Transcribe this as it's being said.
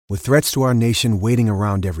With threats to our nation waiting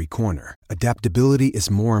around every corner, adaptability is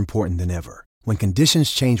more important than ever. When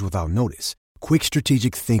conditions change without notice, quick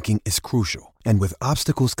strategic thinking is crucial. And with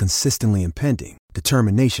obstacles consistently impending,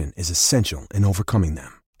 determination is essential in overcoming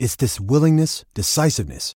them. It's this willingness,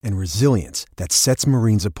 decisiveness, and resilience that sets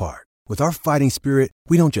Marines apart. With our fighting spirit,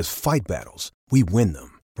 we don't just fight battles, we win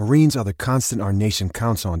them. Marines are the constant our nation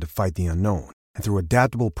counts on to fight the unknown. And through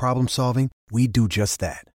adaptable problem solving, we do just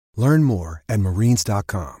that. Learn more at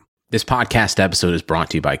marines.com. This podcast episode is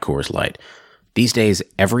brought to you by Coors Light. These days,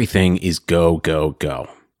 everything is go, go, go.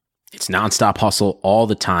 It's nonstop hustle all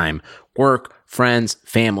the time. Work, friends,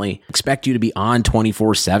 family expect you to be on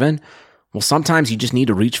 24/7. Well, sometimes you just need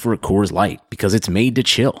to reach for a Coors Light because it's made to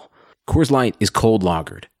chill. Coors Light is cold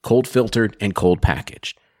lagered, cold filtered, and cold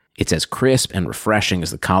packaged. It's as crisp and refreshing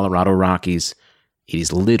as the Colorado Rockies. It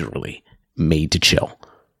is literally made to chill.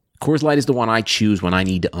 Coors Light is the one I choose when I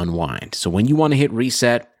need to unwind. So when you want to hit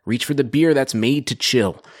reset, reach for the beer that's made to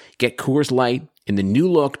chill. Get Coors Light in the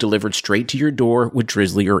new look delivered straight to your door with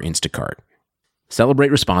Drizzly or Instacart.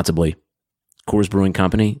 Celebrate responsibly. Coors Brewing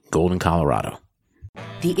Company, Golden, Colorado.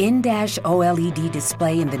 The in-dash OLED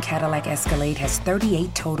display in the Cadillac Escalade has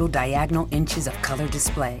 38 total diagonal inches of color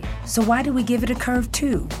display. So why do we give it a curve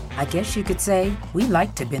too? I guess you could say we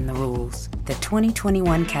like to bend the rules. The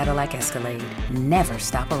 2021 Cadillac Escalade. Never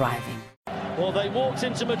stop arriving. Well, they walked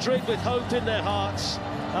into Madrid with hope in their hearts,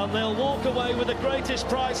 and they'll walk away with the greatest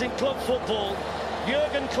prize in club football.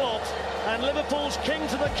 Jurgen Klopp and Liverpool's king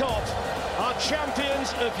to the cop are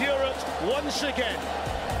champions of Europe once again.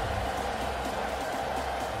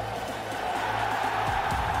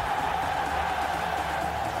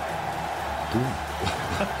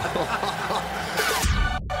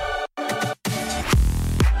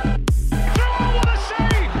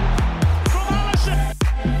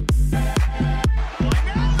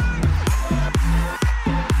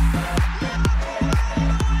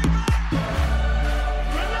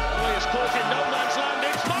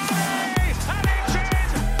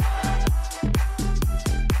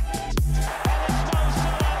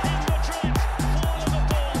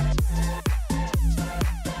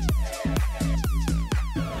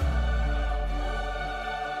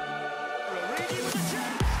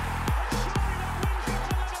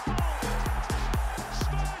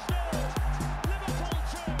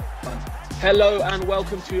 Hello and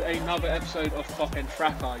welcome to another episode of Top End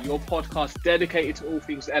Fracas, your podcast dedicated to all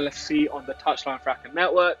things LFC on the Touchline Fracas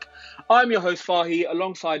network. I'm your host Fahi.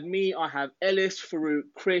 Alongside me, I have Ellis, Farouk,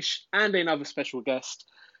 Krish, and another special guest.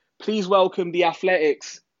 Please welcome the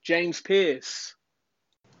Athletics, James Pearce.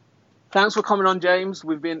 Thanks for coming on, James.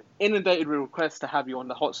 We've been inundated with requests to have you on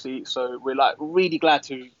the hot seat, so we're really glad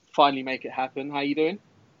to finally make it happen. How you doing?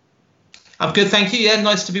 I'm good, thank you. Yeah,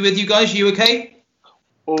 nice to be with you guys. You okay?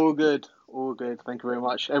 All good. All good. Thank you very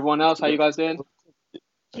much. Everyone else, how you guys doing?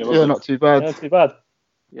 Yeah, not too bad. Not too bad.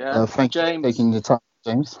 Yeah. Thank you for taking the time,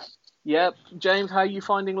 James. Yeah. James, how are you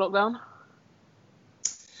finding lockdown?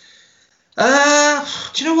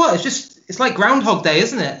 Do you know what? It's like Groundhog Day,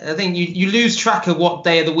 isn't it? I think you lose track of what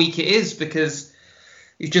day of the week it is because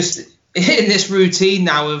you're just in this routine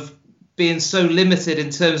now of being so limited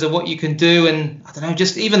in terms of what you can do, and I don't know,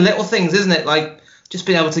 just even little things, isn't it? Like just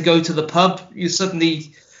being able to go to the pub, you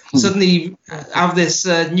suddenly have this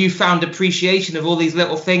newfound appreciation of all these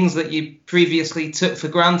little things that you previously took for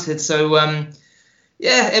granted. So,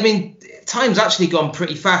 yeah, I mean, time's actually gone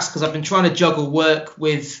pretty fast because I've been trying to juggle work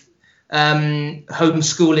with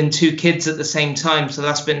homeschooling two kids at the same time. So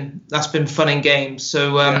that's been fun and games.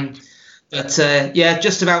 So, yeah,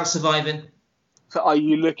 just about surviving. So are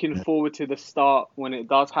you looking forward to the start when it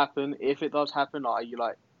does happen, if it does happen, or are you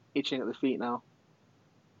like itching at the feet now?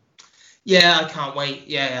 Yeah, I can't wait.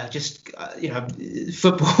 Yeah, just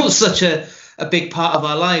football is such a big part of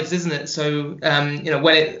our lives, isn't it? So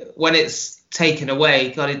when it's taken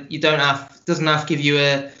away, doesn't have to give you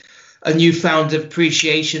a newfound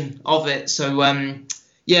appreciation of it. So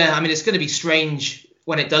yeah, I mean it's going to be strange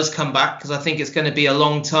when it does come back because I think it's going to be a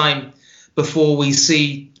long time before we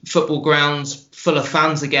see football grounds full of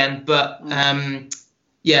fans again. But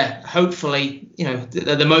yeah, hopefully,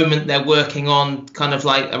 at the moment they're working on kind of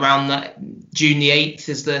like around that June the 8th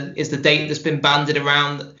is the date that's been banded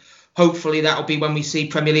around. Hopefully that'll be when we see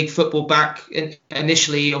Premier League football back.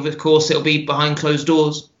 Initially, of course, it'll be behind closed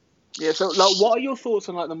doors. Yeah, so like, what are your thoughts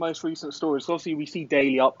on like the most recent stories? So obviously, we see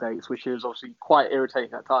daily updates, which is obviously quite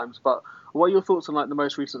irritating at times. But what are your thoughts on like the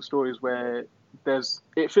most recent stories where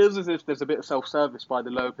it feels as if there's a bit of self-service by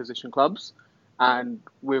the lower position clubs? And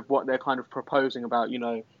with what they're kind of proposing about,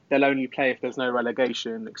 they'll only play if there's no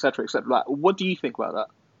relegation, et cetera, et cetera. Like, what do you think about that?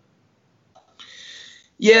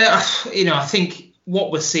 Yeah, I think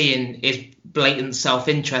what we're seeing is blatant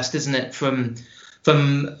self-interest, isn't it, from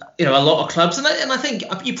a lot of clubs, and I think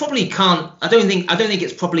you probably can't. I don't think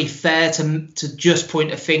it's probably fair to just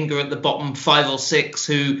point a finger at the bottom 5 or 6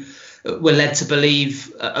 who we're led to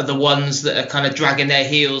believe are the ones that are kind of dragging their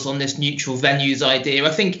heels on this neutral venues idea.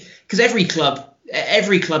 I think because every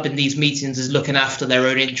club in these meetings is looking after their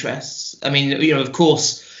own interests. I mean, of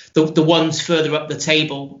course, the ones further up the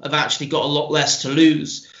table have actually got a lot less to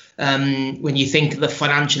lose when you think of the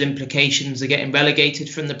financial implications of getting relegated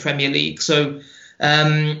from the Premier League. So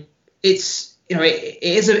it's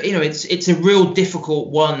a real difficult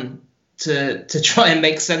one to try and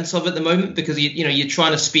make sense of at the moment, because you're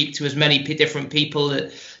trying to speak to as many different people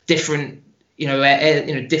at different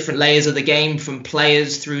different layers of the game, from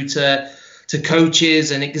players through to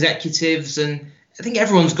coaches and executives, and I think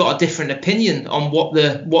everyone's got a different opinion on what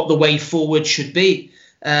the way forward should be,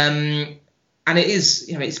 and it is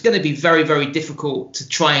it's going to be very, very difficult to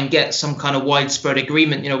try and get some kind of widespread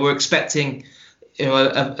agreement. We're expecting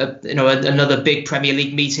another big Premier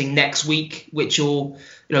League meeting next week, which will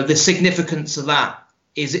the significance of that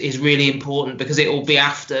is really important, because it will be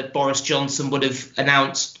after Boris Johnson would have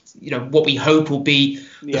announced what we hope will be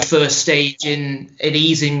the first stage in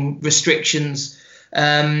easing restrictions.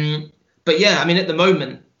 But yeah, I mean, at the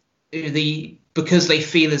moment, because they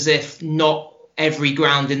feel as if not every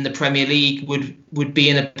ground in the Premier League would be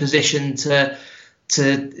in a position to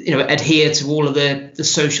adhere to all of the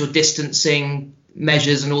social distancing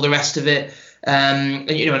measures and all the rest of it.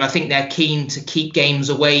 And I think they're keen to keep games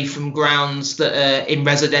away from grounds that are in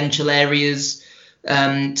residential areas,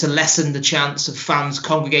 to lessen the chance of fans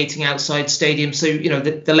congregating outside stadiums. So,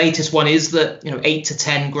 the latest one is that, 8 to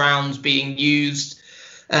 10 grounds being used,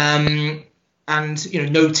 and,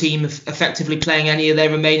 no team effectively playing any of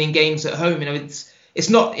their remaining games at home. It's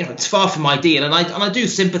not, it's far from ideal. And I do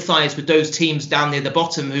sympathise with those teams down near the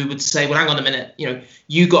bottom who would say, well, hang on a minute,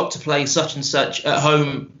 you got to play such and such at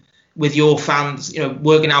home with your fans.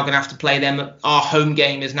 We're now going to have to play them. Our home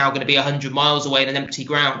game is now going to be 100 miles away in an empty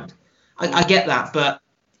ground. I get that, but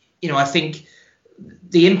I think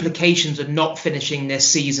the implications of not finishing this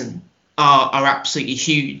season are absolutely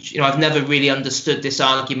huge. I've never really understood this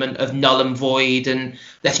argument of null and void, and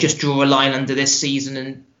let's just draw a line under this season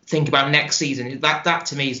and think about next season. That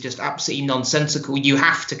to me is just absolutely nonsensical. You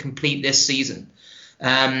have to complete this season,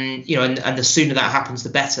 and the sooner that happens, the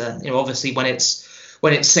better. Obviously when it's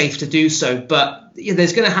safe to do so, but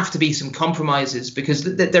there's going to have to be some compromises, because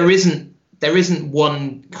there isn't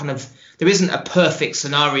a perfect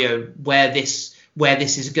scenario where this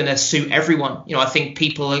is going to suit everyone. I think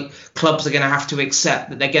clubs are going to have to accept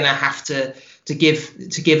that they're going to have to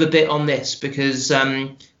give a bit on this, because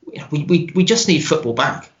we just need football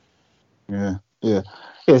back. Yeah.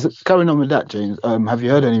 So carrying on with that, James, have you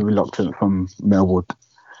heard any reluctance from Melwood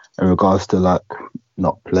in regards to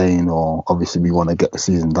not playing, or obviously we want to get the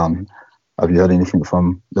season done? Have you heard anything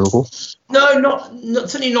from Liverpool? No,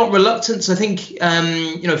 certainly not reluctance. I think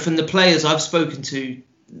from the players I've spoken to,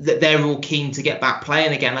 that they're all keen to get back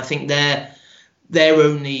playing again. I think their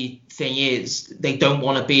only thing is they don't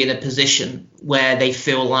want to be in a position where they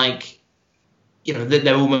feel like that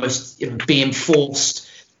they're almost being forced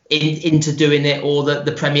into doing it, or that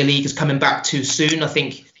the Premier League is coming back too soon. I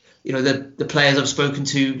think the players I've spoken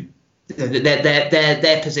to,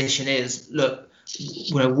 their position is, look,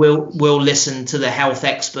 we'll listen to the health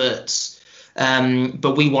experts,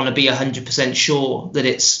 but we want to be 100% sure that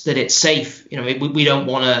it's safe. We don't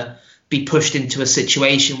want to be pushed into a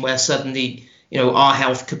situation where suddenly our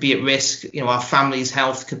health could be at risk, our family's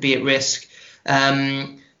health could be at risk.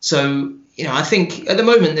 So I think at the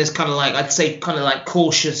moment there's I'd say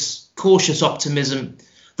cautious optimism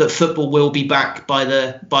that football will be back by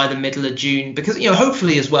the middle of June, because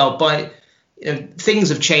hopefully as well, things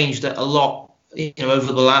have changed a lot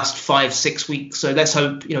over the last 5-6 weeks. So let's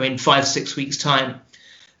hope in 5-6 weeks time,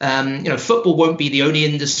 football won't be the only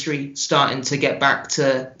industry starting to get back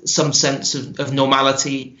to some sense of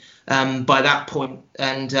normality by that point.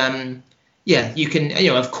 And you can,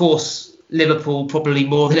 of course, Liverpool, probably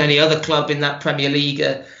more than any other club in that Premier League,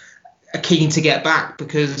 are keen to get back,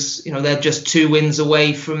 because they're just 2 wins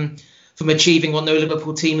away from achieving what no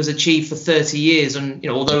Liverpool team has achieved for 30 years. And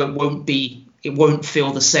although it won't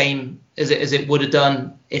feel the same as it would have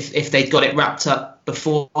done if they'd got it wrapped up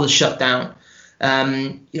before the shutdown,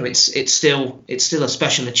 it's still a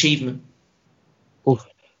special achievement.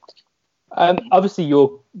 Obviously,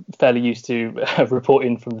 you're fairly used to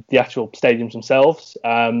reporting from the actual stadiums themselves.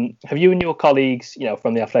 Have you and your colleagues,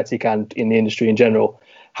 from the Athletic and in the industry in general,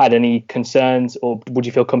 had any concerns, or would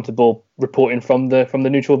you feel comfortable reporting from the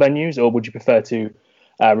neutral venues, or would you prefer to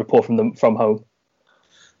report from home?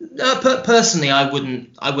 Personally, I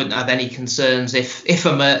wouldn't have any concerns if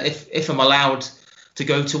I'm allowed to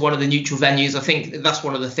go to one of the neutral venues. I think that's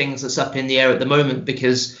one of the things that's up in the air at the moment,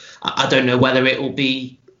 because I don't know whether it will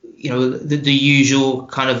be, the usual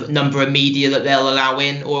kind of number of media that they'll allow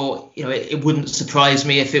in, or it wouldn't surprise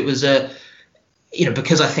me if it was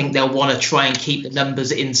because I think they'll want to try and keep the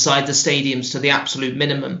numbers inside the stadiums to the absolute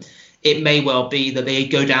minimum. It may well be that they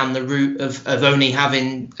go down the route of only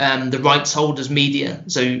having the rights holders media,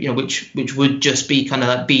 so which would just be kind of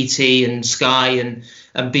like BT and Sky and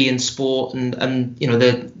beIN Sport and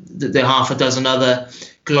the half a dozen other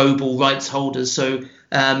global rights holders. So,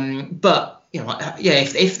 but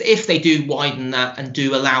if they do widen that and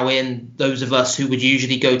do allow in those of us who would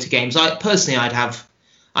usually go to games, I'd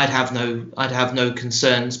have no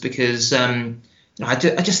concerns, because I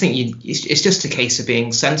just think it's just a case of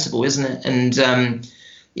being sensible, isn't it? And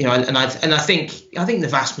I think the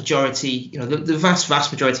vast majority, the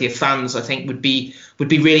vast majority of fans, I think would be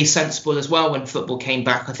really sensible as well when football came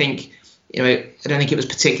back. I think I don't think it was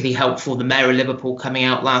particularly helpful, the Mayor of Liverpool coming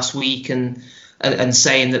out last week and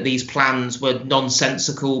saying that these plans were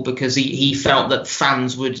nonsensical, because he felt that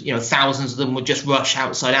fans would, thousands of them would just rush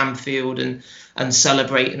outside Anfield and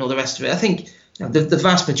celebrate and all the rest of it. I think the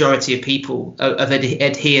vast majority of people have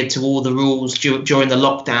adhered to all the rules during the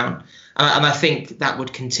lockdown, and I think that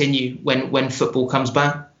would continue when football comes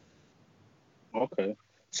back. Okay,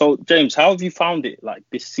 so James, how have you found it like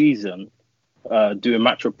this season, doing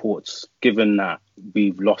match reports, given that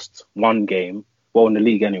we've lost one game, well, in the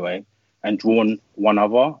league anyway, and drawn one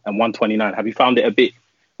other and 129? Have you found it a bit,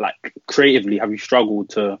 like, creatively, have you struggled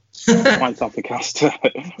to find something else to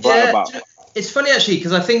write about? It's funny, actually,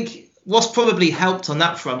 because I think what's probably helped on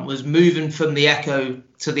that front was moving from the Echo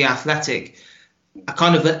to the Athletic.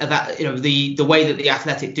 The way that the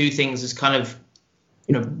Athletic do things is kind of,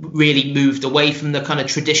 really moved away from the kind of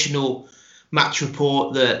traditional match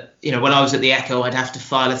report that, when I was at the Echo, I'd have to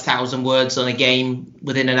file 1,000 words on a game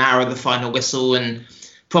within an hour of the final whistle, and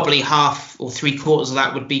probably half or three quarters of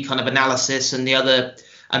that would be kind of analysis, and the other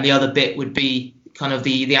bit would be kind of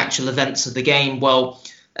the actual events of the game. Well,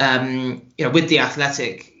 with the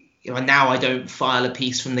Athletic, now I don't file a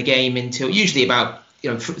piece from the game until usually about,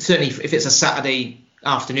 certainly if it's a Saturday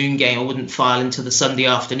afternoon game, I wouldn't file until the Sunday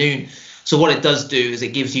afternoon. So what it does do is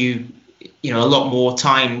it gives you, a lot more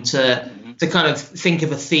time to kind of think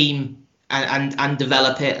of a theme and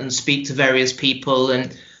develop it and speak to various people.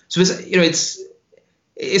 And so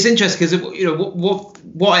it's interesting, because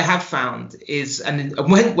what I have found is, and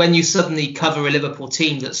when you suddenly cover a Liverpool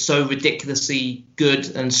team that's so ridiculously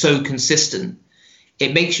good and so consistent,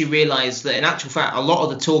 it makes you realise that in actual fact, a lot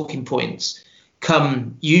of the talking points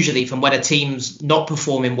come usually from when a team's not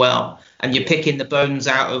performing well, and you're picking the bones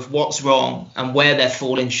out of what's wrong and where they're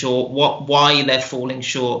falling short, why they're falling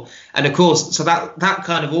short. And of course, so that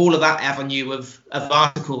kind of all of that avenue of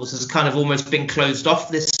articles has kind of almost been closed off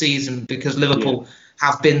this season, because Liverpool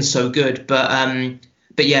have been so good. But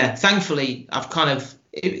yeah, thankfully I've kind of,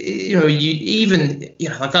 there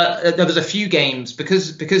was a few games,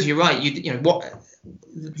 because you're right,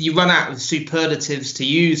 you run out of superlatives to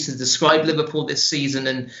use to describe Liverpool this season,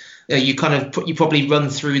 and you probably run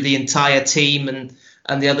through the entire team and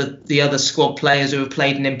the other squad players who have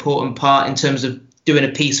played an important part in terms of doing a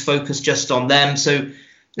piece focused just on them. So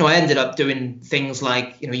I ended up doing things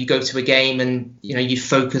like you go to a game and you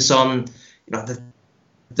focus on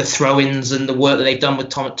the throw-ins and the work that they've done with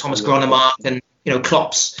Thomas Gronemark and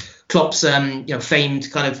Klopp's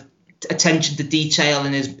famed kind of attention to detail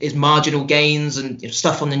and his marginal gains, and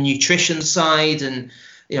stuff on the nutrition side, and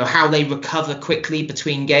how they recover quickly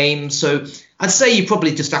between games. So I'd say you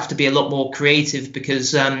probably just have to be a lot more creative,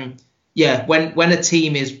 because when a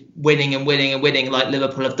team is winning and winning and winning like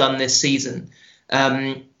Liverpool have done this season,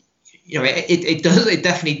 it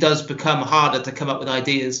definitely does become harder to come up with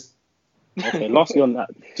ideas. Okay, lastly on that,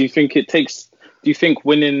 do you think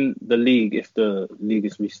winning the league, if the league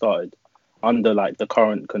is restarted under like the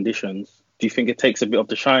current conditions, do you think it takes a bit of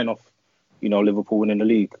the shine off, Liverpool winning the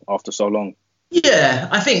league after so long? Yeah,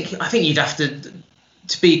 I think you'd have to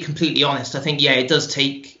be completely honest, I think, it does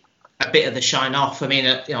take a bit of the shine off. I mean,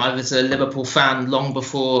 I was a Liverpool fan long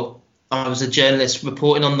before I was a journalist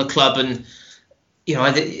reporting on the club, and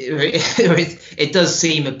it does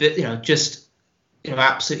seem a bit, just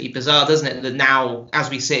absolutely bizarre, doesn't it, that now, as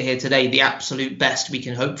we sit here today, the absolute best we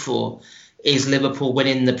can hope for is Liverpool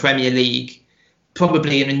winning the Premier League,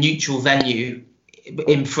 probably in a neutral venue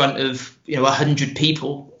in front of 100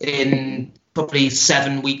 people in probably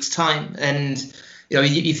 7 weeks' time. And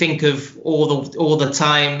you think of all the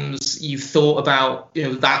times you've thought about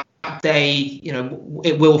that day, you know,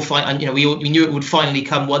 it will find, and you know, we knew it would finally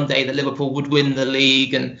come one day that Liverpool would win the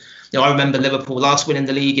league. And you know, I remember Liverpool last winning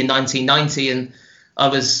the league in 1990, and I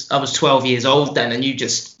was 12 years old then, and you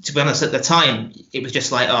just, to be honest, at the time, it was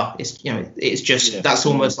just like, oh, it's, you know, it's just, that's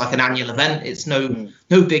almost like an annual event. It's no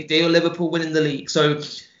big deal, Liverpool winning the league. So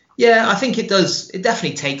yeah, I think it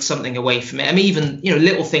definitely takes something away from it. I mean, even, you know,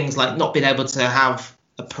 little things like not being able to have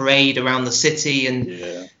a parade around the city,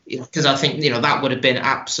 and because I think, you know, that would have been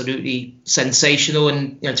absolutely sensational.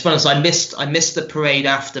 And you know, to be honest, I missed the parade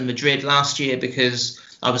after Madrid last year because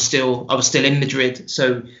I was still in Madrid.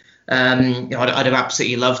 So you know, I'd have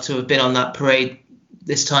absolutely loved to have been on that parade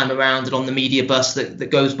this time around and on the media bus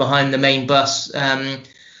that goes behind the main bus.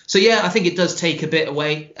 So yeah, I think it does take a bit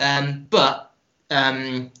away. But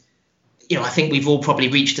you know, I think we've all probably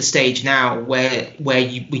reached a stage now where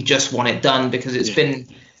we just want it done, because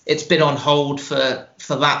it's been on hold for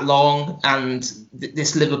that long, and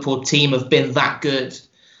this Liverpool team have been that good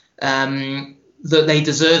that they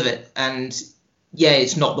deserve it. And yeah,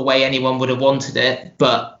 it's not the way anyone would have wanted it,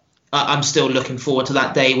 but I'm still looking forward to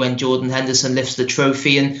that day when Jordan Henderson lifts the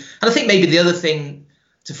trophy. And I think maybe the other thing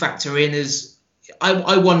to factor in is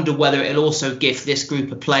I wonder whether it'll also give this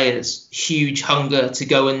group of players huge hunger to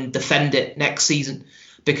go and defend it next season,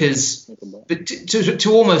 because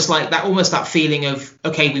to almost that feeling of,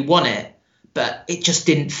 okay, we won it, but it just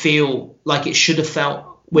didn't feel like it should have felt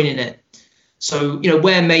winning it. So, you know,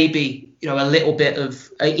 where maybe, you know, a little bit of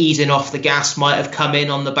easing off the gas might have come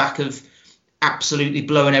in on the back of absolutely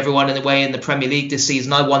blowing everyone away in the Premier League this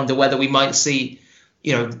season, I wonder whether we might see,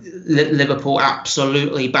 you know, Liverpool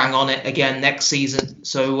absolutely bang on it again next season.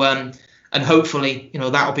 So and hopefully, you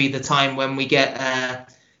know, that'll be the time when we get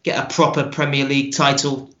a proper Premier League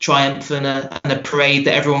title triumph and a parade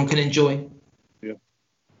that everyone can enjoy.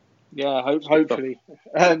 Yeah, hopefully.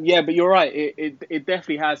 Yeah, but you're right. It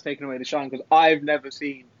definitely has taken away the shine, because I've never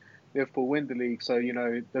seen Liverpool win the league. So, you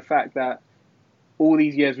know, the fact that all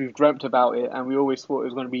these years we've dreamt about it, and we always thought it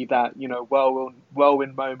was going to be that, you know,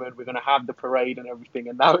 whirlwind moment, we're going to have the parade and everything,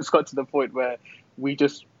 and now it's got to the point where we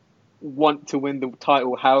just want to win the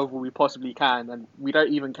title however we possibly can, and we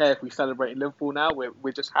don't even care if we celebrate in Liverpool now.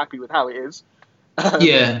 We're just happy with how it is.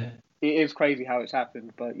 Yeah, it is crazy how it's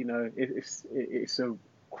happened, but you know, it's a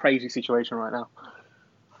crazy situation right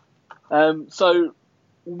now. So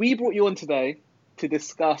we brought you on today to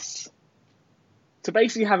discuss, to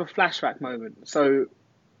basically have a flashback moment. So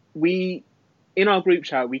in our group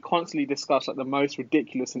chat, we constantly discuss like the most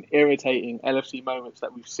ridiculous and irritating LFC moments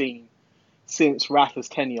that we've seen since Rafa's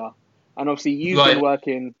tenure. And obviously you've been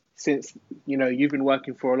working since, you know, you've been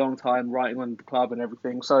working for a long time, writing on the club and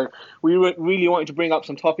everything. So we really wanted to bring up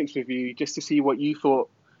some topics with you just to see what you thought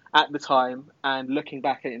at the time, and looking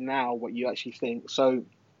back at it now, what you actually think. So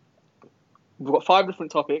we've got 5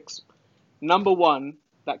 different topics. Number 1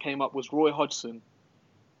 that came up was Roy Hodgson.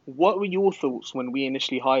 What were your thoughts when we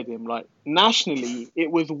initially hired him? Like, nationally,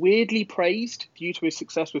 it was weirdly praised due to his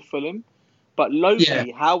success with Fulham, but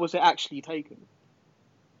locally, how was it actually taken?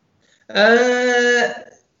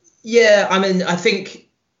 Yeah, I mean, I think,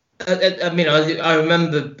 I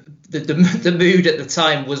remember the mood at the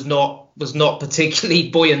time was not particularly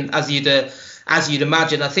buoyant, as you'd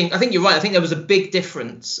imagine. I think you're right. I think there was a big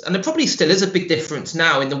difference, and there probably still is a big difference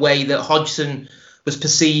now in the way that Hodgson was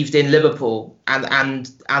perceived in Liverpool and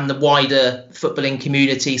the wider footballing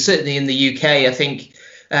community. Certainly in the UK, I think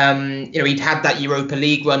he'd had that Europa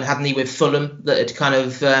League run, hadn't he, with Fulham, that had kind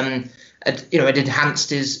of had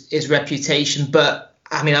enhanced his reputation. But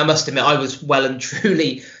I mean, I must admit, I was well and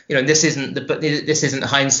truly, this isn't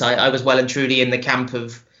hindsight. I was well and truly in the camp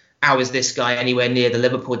of, how is this guy anywhere near the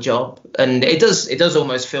Liverpool job? And it does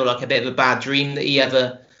almost feel like a bit of a bad dream that he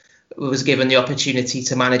ever was given the opportunity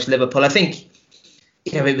to manage Liverpool. I think,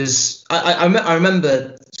 it was. I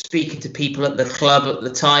remember speaking to people at the club at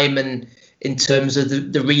the time, and in terms of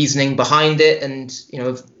the reasoning behind it, and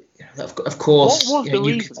of course, what was the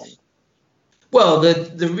reasoning? Well,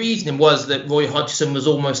 the reasoning was that Roy Hodgson was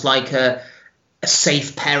almost like a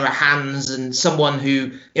safe pair of hands, and someone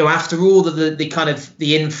who, after all the kind of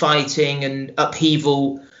the infighting and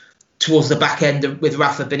upheaval towards the back end with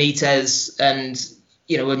Rafa Benitez,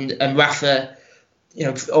 and Rafa,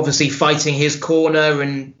 obviously fighting his corner,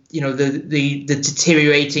 and the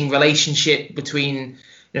deteriorating relationship between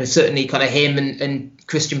certainly kind of him and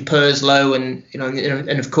Christian Purslow, and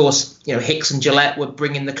of course Hicks and Gillette were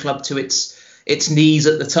bringing the club to its knees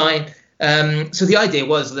at the time. So the idea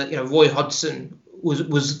was that Roy Hodgson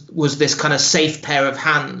was this kind of safe pair of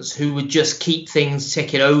hands who would just keep things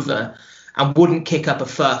ticking over and wouldn't kick up a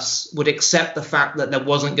fuss, would accept the fact that there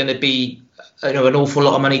wasn't going to be an awful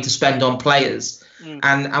lot of money to spend on players,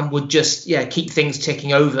 and would just keep things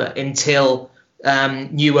ticking over until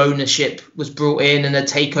new ownership was brought in and a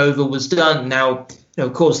takeover was done. Now,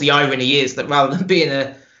 of course, the irony is that rather than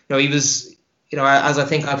being he was, as I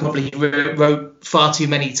think I probably wrote far too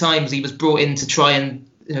many times, he was brought in to try and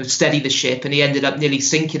steady the ship, and he ended up nearly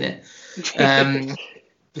sinking it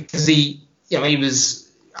because he was.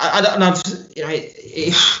 I don't know.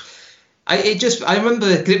 I remember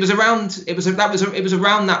it was around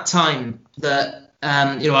that time that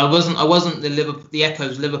I wasn't the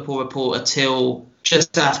Echo's Liverpool reporter till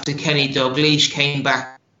just after Kenny Dalglish came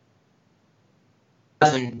back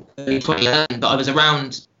in 2011, but I was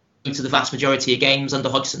around to the vast majority of games under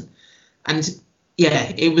Hodgson, and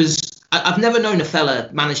it was. I've never known a fella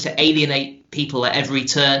manage to alienate people at every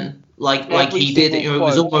turn like he did. It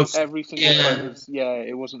was almost every single quote was,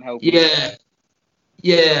 it wasn't helping.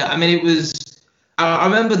 I mean, it was. I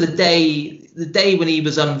remember the day when he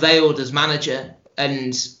was unveiled as manager,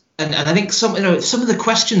 and I think some of the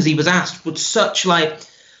questions he was asked were such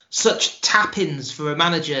tap-ins for a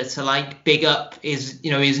manager to big up his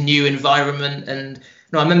new environment. And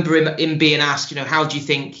I remember him being asked, how do you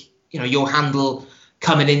think you'll handle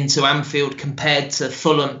coming into Anfield compared to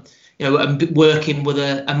Fulham, and working with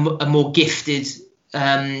a more gifted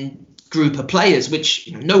group of players,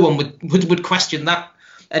 which no one would question that.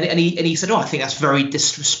 And he said, I think that's very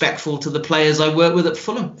disrespectful to the players I work with at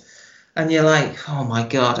Fulham. And you're like, oh my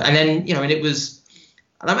God. And then, and it was,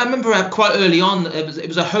 and I remember quite early on, it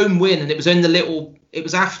was a home win, and it was in it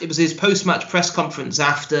was his post-match press conference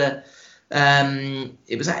after,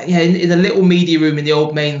 it was in the little media room in the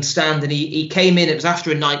old main stand, and he came in. It was after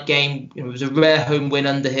a night game. It was a rare home win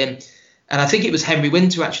under him, and I think it was Henry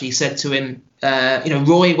Winter actually said to him,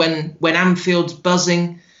 Roy, when Anfield's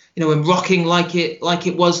buzzing, and rocking like it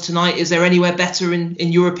was tonight, is there anywhere better in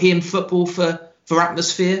European football for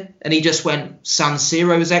atmosphere? And he just went, San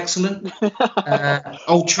Siro is excellent.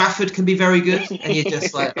 Old Trafford can be very good, and you're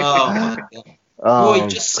just like, oh my God. Roy,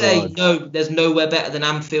 just say no. There's nowhere better than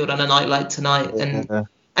Anfield on a night like tonight, and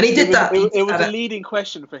he did that. It was a leading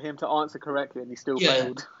question for him to answer correctly, and he still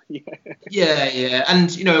failed.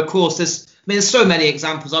 And of course, there's so many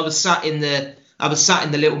examples. I was sat in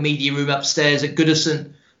the little media room upstairs at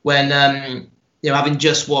Goodison when having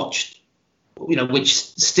just watched, which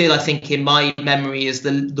still I think in my memory is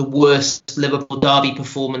the worst Liverpool derby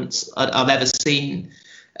performance I've ever seen.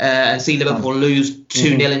 And see Liverpool lose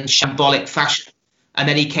 2-0 in shambolic fashion, and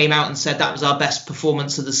then he came out and said that was our best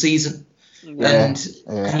performance of the season. And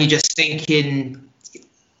you're just thinking,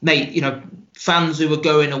 mate, fans who were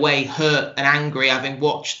going away hurt and angry having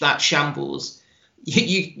watched that shambles,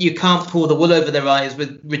 you can't pull the wool over their eyes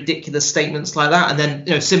with ridiculous statements like that. And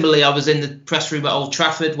then similarly, I was in the press room at Old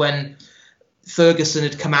Trafford when Ferguson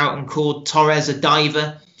had come out and called Torres a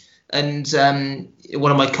diver. And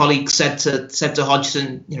one of my colleagues said to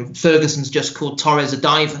Hodgson, Ferguson's just called Torres a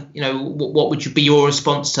diver. What would be your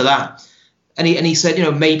response to that? And he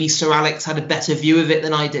said, maybe Sir Alex had a better view of it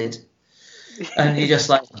than I did. And you're just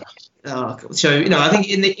like, oh. So I think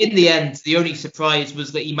in the end, the only surprise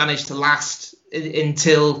was that he managed to last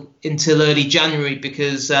until early January,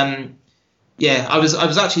 because I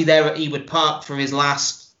was actually there at Ewood Park for his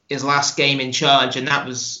last game in charge, and that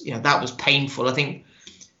was painful. I think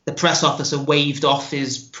the press officer waved off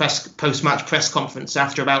his post-match press conference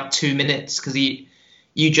after about 2 minutes, because you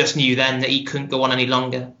just knew then that he couldn't go on any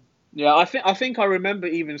longer. Yeah, I think I remember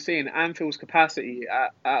even seeing Anfield's capacity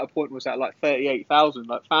at a point was at 38,000.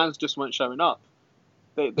 Fans just weren't showing up.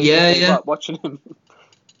 They were watching him.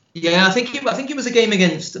 Yeah, I think it was a game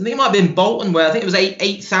against. I think it might have been Bolton, where I think it was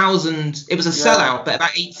 8,000. It was a sellout, but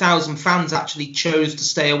about 8,000 fans actually chose to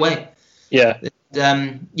stay away. Yeah.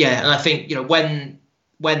 And I think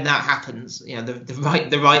when that happens,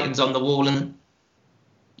 the writing's on the wall, and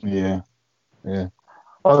yeah.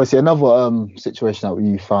 Obviously, another situation that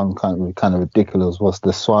we found kind of ridiculous was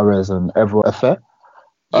the Suarez and Evra affair.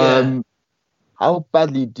 Yeah. How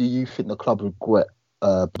badly do you think the club regret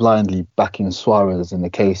blindly backing Suarez in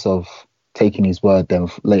the case of taking his word, then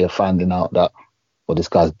later finding out that, well, this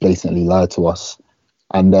guy's blatantly lied to us?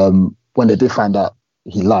 And when they did find out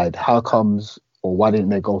he lied, how comes, or why didn't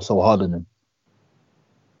they go so hard on him?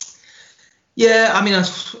 Yeah, I mean,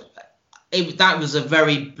 that was a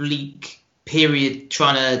very bleak period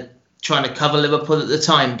trying to cover Liverpool at the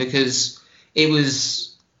time, because it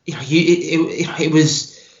was it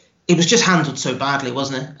was just handled so badly,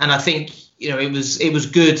 wasn't it? And I think it was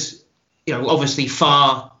good, obviously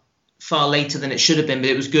far later than it should have been, but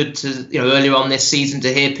it was good to earlier on this season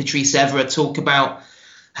to hear Patrice Evra talk about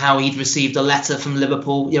how he'd received a letter from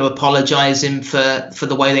Liverpool apologising for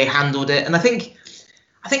the way they handled it. And I think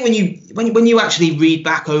I think when you actually read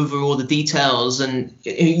back over all the details, and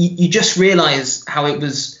you just realise how it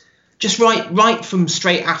was just right from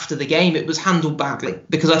straight after the game, it was handled badly,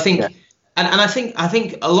 because I think, and I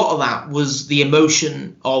think a lot of that was the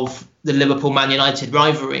emotion of the Liverpool-Man United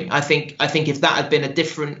rivalry. I think if that had been a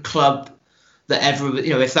different club that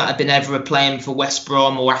if that had been Evra playing for West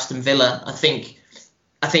Brom or Aston Villa, I think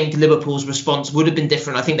Liverpool's response would have been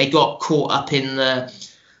different. I think they got caught up in the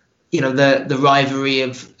rivalry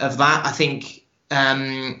of that. I think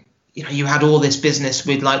you had all this business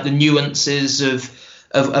with like the nuances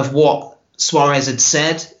of what Suarez had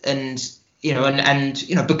said, and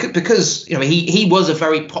because he was a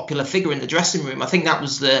very popular figure in the dressing room. I think that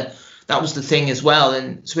was the thing as well,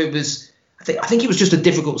 and so it was. I think it was just a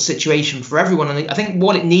difficult situation for everyone, and I think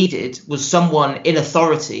what it needed was someone in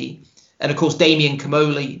authority. And of course, Damien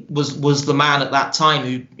Comolli was the man at that time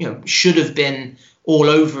who should have been all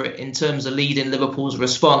over it in terms of leading Liverpool's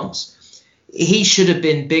response. He should have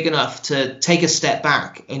been big enough to take a step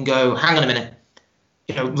back and go, hang on a minute,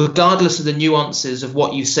 regardless of the nuances of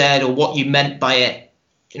what you said or what you meant by it,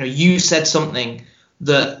 you said something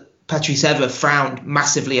that Patrice Evra found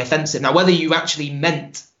massively offensive. Now, whether you actually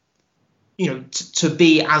meant, to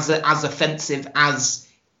be as offensive as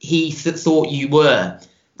he thought you were,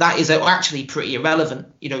 that is actually pretty irrelevant.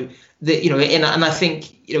 And I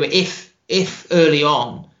think if early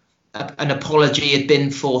on an apology had been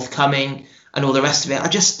forthcoming and all the rest of it, I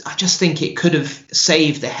just think it could have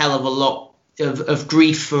saved a hell of a lot of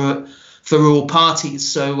grief for all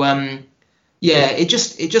parties. So it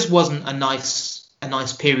just wasn't a nice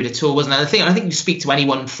period at all, wasn't it? I think you speak to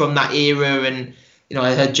anyone from that era, and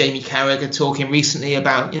I heard Jamie Carragher talking recently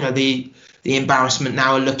about the embarrassment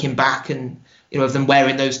now of looking back, and of them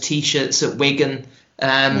wearing those T-shirts at Wigan.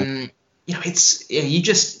 You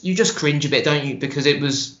just cringe a bit, don't you? Because it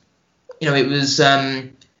was it's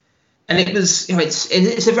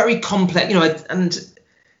a very complex, and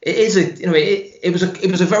it is it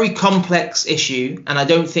was a very complex issue, and I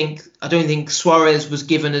don't think Suarez was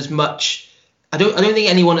given as much. I don't think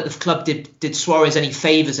anyone at the club did Suarez any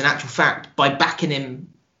favours in actual fact by backing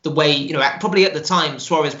him the way, probably at the time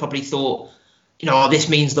Suarez probably thought, this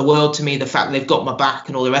means the world to me, the fact that they've got my back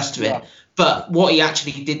and all the rest of it. Yeah. But what he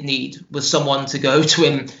actually did need was someone to go to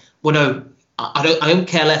him, well, no, I don't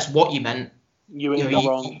care less what you meant. You ain't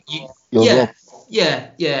wrong.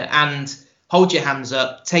 Yeah, and hold your hands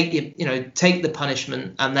up, take the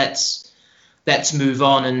punishment, and let's move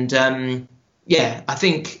on. And I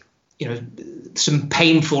think some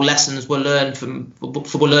painful lessons were learned from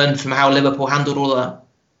how Liverpool handled all that.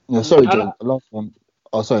 Yeah, sorry, John. The last one.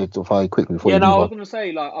 Oh, sorry, if I quickly before. Yeah, you no, move I was on. going to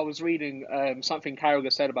say, I was reading something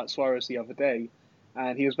Carragher said about Suarez the other day,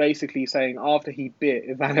 and he was basically saying after he bit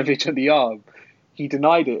Ivanovic on the arm, he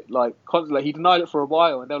denied it, constantly. He denied it for a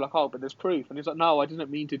while, and they were like, "Oh, but there's proof." And he's like, "No, I didn't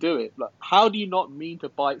mean to do it." How do you not mean to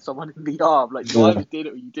bite someone in the arm? You either did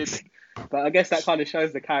it or you didn't. But I guess that kind of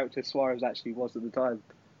shows the character Suarez actually was at the time.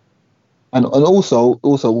 And also,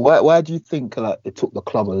 why do you think it took the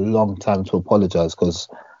club a long time to apologise? Because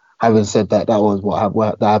having said that, that was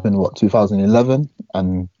that happened 2011,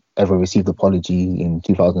 and Evra received the apology in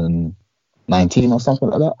 2019 or something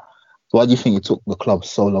like that. So why do you think it took the club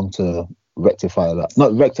so long to rectify that?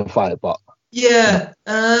 Not rectify it, but it's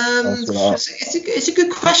a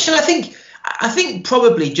good question. I think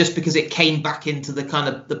probably just because it came back into the kind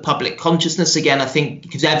of the public consciousness again. I think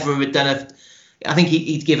because Evra had done I think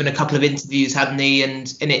he'd given a couple of interviews, hadn't he?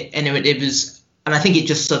 And it was, and I think it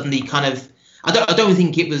just suddenly kind of. I don't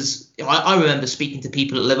think it was. I remember speaking to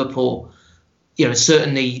people at Liverpool.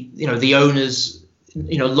 Certainly, the owners.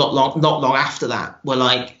 Not long after that, were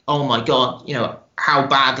like, "Oh my God, how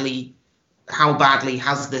badly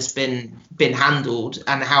has this been handled,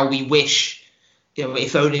 and how we wish,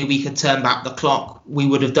 if only we could turn back the clock, we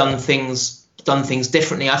would have done things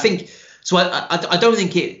differently." I think. So I don't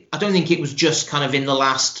think it was just kind of in the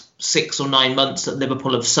last 6 or 9 months that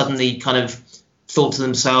Liverpool have suddenly kind of thought to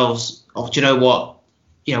themselves, "Oh, do you know what?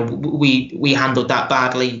 We handled that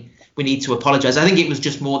badly. We need to apologise." I think it was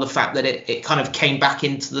just more the fact that it kind of came back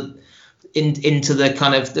into the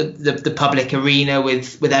kind of the public arena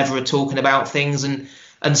with Evra talking about things, and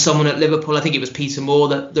someone at Liverpool, I think it was Peter Moore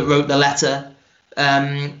that wrote the letter,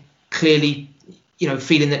 clearly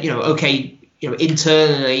feeling that okay.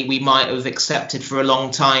 Internally, we might have accepted for a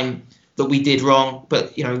long time that we did wrong,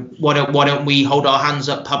 but why don't we hold our hands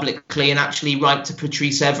up publicly and actually write to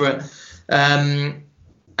Patrice Evra? And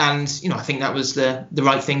I think that was the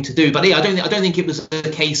right thing to do. But I don't think it was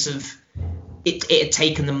a case of it had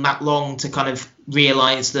taken them that long to kind of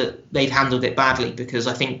realise that they'd handled it badly, because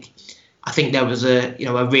I think there was a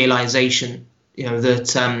realisation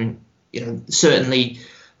certainly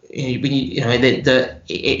that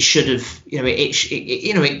it should have,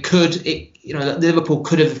 Liverpool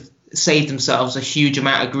could have saved themselves a huge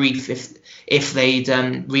amount of grief if they'd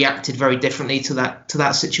reacted very differently to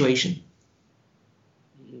that situation.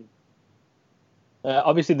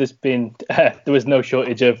 Obviously, there was no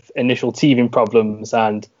shortage of initial teething problems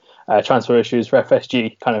and transfer issues for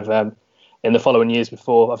FSG kind of in the following years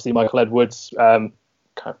before. Obviously, Michael Edwards kind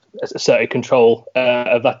of asserted control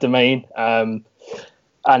of that domain. And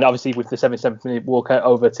obviously, with the 77-minute walkout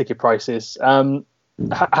over ticket prices,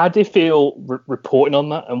 how do you feel reporting on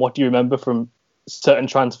that? And what do you remember from certain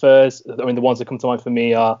transfers? I mean, the ones that come to mind for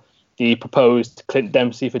me are the proposed Clint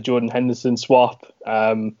Dempsey for Jordan Henderson swap.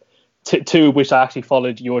 Two of which I actually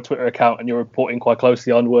followed your Twitter account and you're reporting quite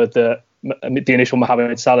closely on were the initial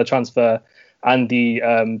Mohamed Salah transfer and the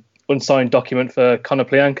unsigned document for Conor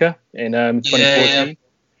Plianka in 2014. Yeah.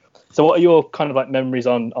 So what are your kind of like memories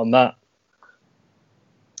on that?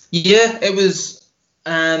 Yeah, it was.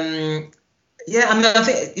 I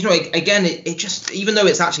think again, it just, even though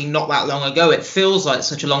it's actually not that long ago, it feels like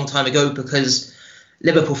such a long time ago because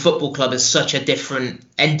Liverpool Football Club is such a different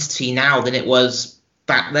entity now than it was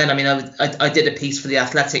back then. I mean, I did a piece for The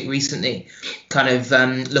Athletic recently, kind of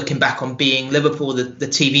looking back on Being Liverpool, the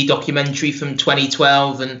TV documentary from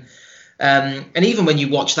 2012, and even when you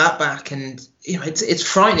watch that back, and it's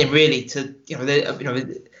frightening really to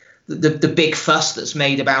the big fuss that's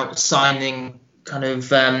made about signing kind of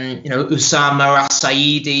Usama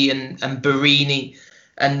As-Saidi and Barini,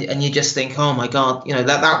 and you just think, oh my God,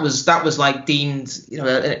 that was like deemed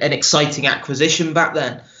an exciting acquisition back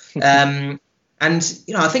then. And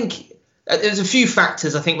I think there's a few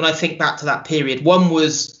factors. I think when I think back to that period, one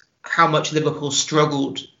was how much Liverpool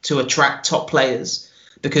struggled to attract top players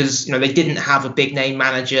because they didn't have a big name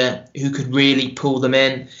manager who could really pull them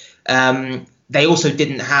in. They also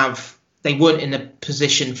they weren't in a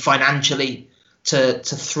position financially to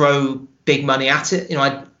throw big money at it.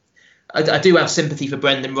 I do have sympathy for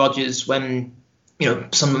Brendan Rodgers when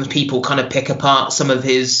some of the people kind of pick apart some of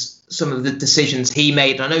the decisions he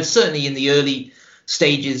made. And I know certainly in the early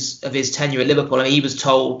stages of his tenure at Liverpool, he was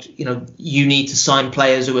told, you need to sign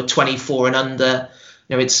players who are 24 and under.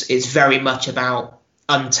 It's very much about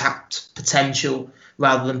untapped potential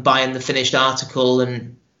rather than buying the finished article.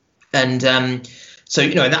 So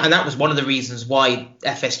that was one of the reasons why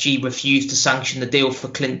FSG refused to sanction the deal for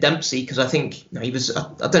Clint Dempsey, because I think he was, I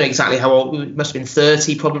don't know exactly how old, he must have been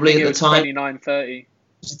 30 probably at the time. 29, 30.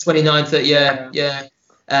 29, 30, yeah.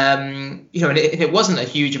 And it wasn't a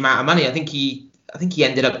huge amount of money. I think he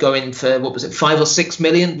ended up going for, what was it, 5 or 6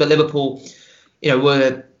 million, but Liverpool,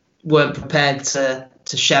 weren't prepared to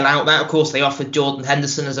shell out that. Of course, they offered Jordan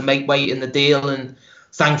Henderson as a make weight in the deal, and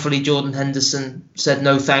thankfully Jordan Henderson said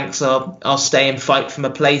no thanks, I'll stay and fight for my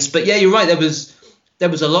place. But yeah, you're right, there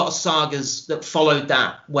was a lot of sagas that followed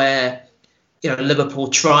that where Liverpool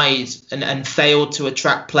tried and failed to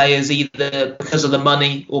attract players either because of the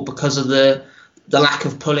money or because of the lack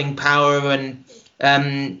of pulling power, and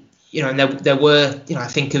there were I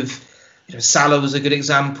think of Salah was a good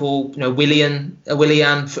example. Willian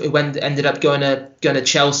who ended up going to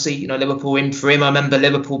Chelsea. Liverpool in for him. I remember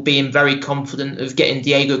Liverpool being very confident of getting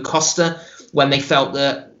Diego Costa when they felt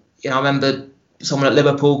that. I remember someone at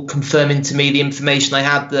Liverpool confirming to me the information I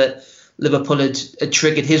had that Liverpool had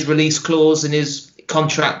triggered his release clause in his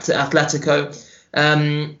contract at Atletico,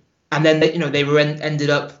 and then they were ended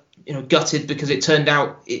up gutted because it turned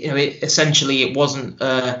out essentially it wasn't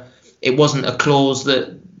a clause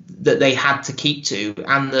that they had to keep to,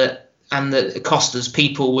 and that Costa's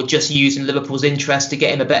people were just using Liverpool's interest to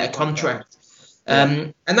get him a better contract.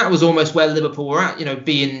 And that was almost where Liverpool were at,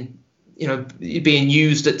 being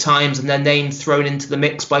used at times and their name thrown into the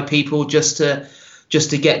mix by people just to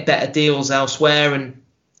get better deals elsewhere. And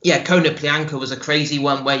yeah, Conor Plianka was a crazy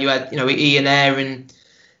one where you had Ian Ayre in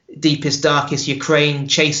deepest, darkest Ukraine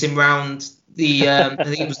chasing round the I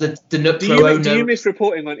think it was the Dnipro owner. Do you miss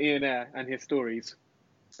reporting on Ian Ayre and his stories?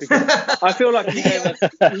 Because I feel like he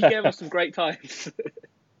gave us some great times.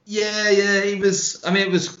 Yeah, he was. I mean,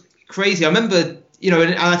 it was crazy. I remember,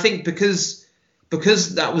 and I think because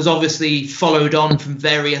that was obviously followed on from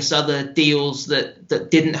various other deals that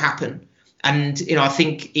didn't happen, and I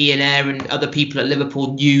think Ian Ayre and other people at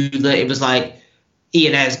Liverpool knew that it was like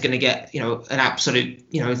Ian Ayre's going to get an absolute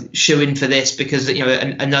shoe-in for this because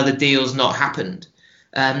another deal's not happened.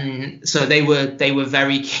 So they were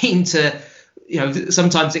very keen to.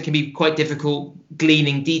 Sometimes it can be quite difficult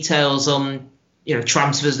gleaning details on,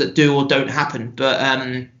 transfers that do or don't happen. But,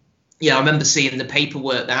 I remember seeing the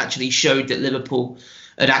paperwork that actually showed that Liverpool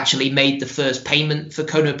had actually made the first payment for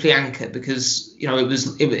Konoplyanka, because it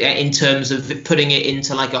was in terms of putting it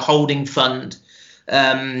into like a holding fund,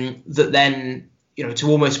 that then to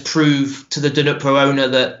almost prove to the Dnipro owner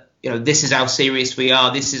that this is how serious we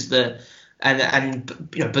are. This is the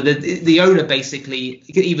but the owner basically,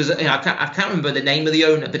 he was I can't remember the name of the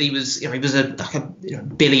owner, but he was a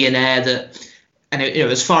billionaire that, and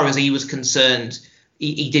as far as he was concerned,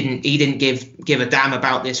 he didn't give a damn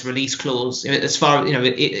about this release clause. As far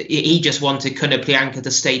he just wanted Konoplyanka to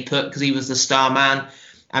stay put because he was the star man,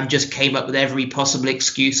 and just came up with every possible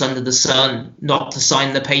excuse under the sun not to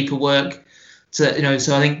sign the paperwork. So I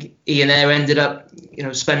think Ian Ayre ended up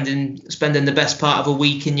spending the best part of a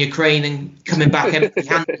week in Ukraine and coming back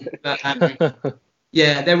empty-handed. But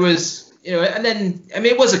there was and then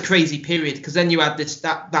it was a crazy period, because then you had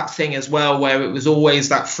that thing as well where it was always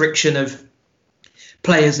that friction of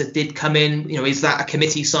players that did come in. Is that a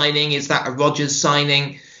committee signing? Is that a Rodgers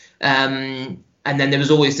signing? And then there was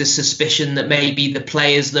always this suspicion that maybe the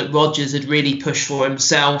players that Rodgers had really pushed for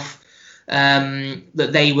himself,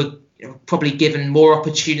 that they were probably given more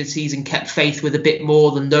opportunities and kept faith with a bit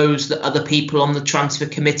more than those that other people on the transfer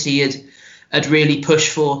committee had really pushed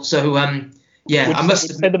for. So I must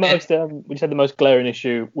admit, would you say the most glaring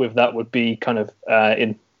issue with that would be kind of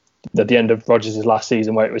at the end of Rodgers' last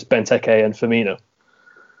season, where it was Benteke and Firmino?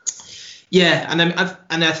 Yeah,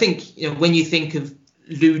 and I think when you think of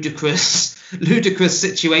ludicrous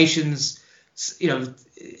situations,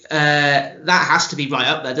 that has to be right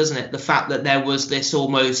up there, doesn't it? The fact that there was this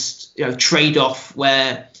almost trade-off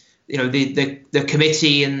where the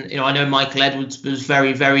committee, and I know Michael Edwards was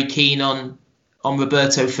very, very keen on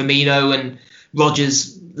Roberto Firmino, and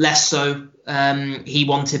Rodgers less so. He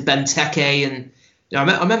wanted Benteke, and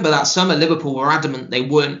I remember that summer Liverpool were adamant they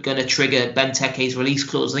weren't going to trigger Benteke's release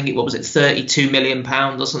clause. I think £32 million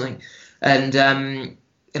or something, and I'm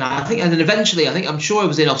sure it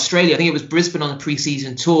was in Australia. I think it was Brisbane on the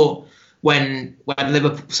pre-season tour when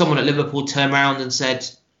someone at Liverpool turned around and said,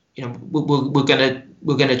 we're gonna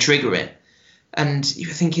trigger it. And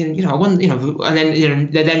you're thinking,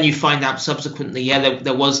 and then you find out subsequently,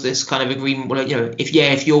 there was this kind of agreement. Well,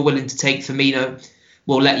 if you're willing to take Firmino,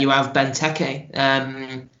 we'll let you have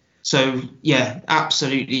Benteke. So yeah,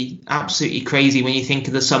 absolutely crazy when you think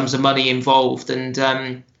of the sums of money involved. And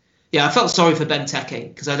I felt sorry for Benteke,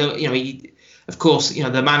 because I don't, of course,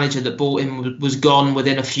 the manager that bought him was gone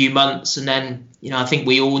within a few months, and then I think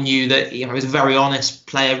we all knew that he was a very honest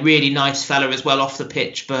player, really nice fella as well off the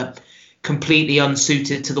pitch, but completely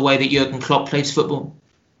unsuited to the way that Jurgen Klopp plays football.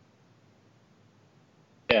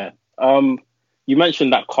 Yeah. You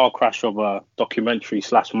mentioned that car crash of a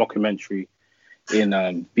documentary/mockumentary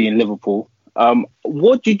in being Liverpool.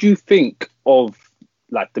 What did you think of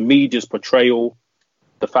like the media's portrayal,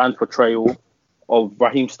 the fans' portrayal of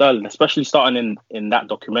Raheem Sterling, especially starting in that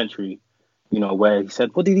documentary, where he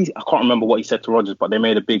said, what did he? I can't remember what he said to Rodgers, but they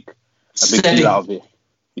made a big deal out of it.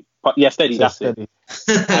 But yeah, steady, that's it.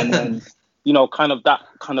 And then, that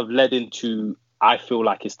led into, I feel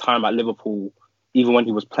like, his time at Liverpool. Even when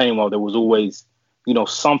he was playing well, there was always,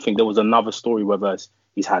 something. There was another story, whether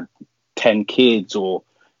he's had 10 kids or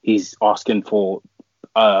he's asking for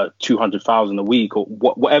 200,000 a week or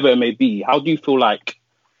whatever it may be. How do you feel like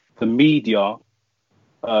the media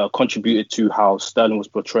contributed to how Sterling was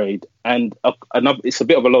portrayed? And it's a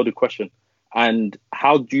bit of a loaded question. And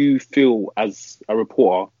how do you feel as a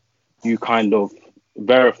reporter, you kind of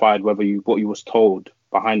verified whether what you was told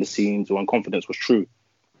behind the scenes or in confidence was true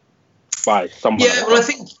by someone? Yeah, well, I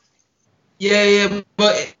think,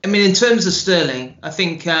 but I mean, in terms of Sterling, I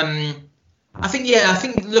think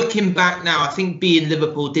looking back now, I think being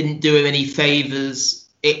Liverpool didn't do him any favours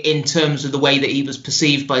in terms of the way that he was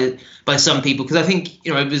perceived by some people, because I think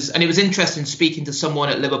it was interesting speaking to someone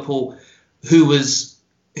at Liverpool who was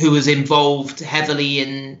involved heavily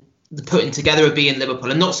in the putting together of being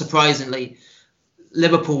Liverpool, and not surprisingly,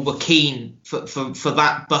 Liverpool were keen for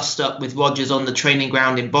that bust up with Rodgers on the training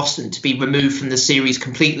ground in Boston to be removed from the series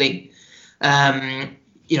completely. But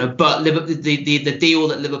the deal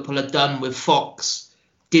that Liverpool had done with Fox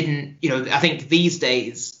didn't. I think these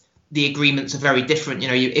days the agreements are very different.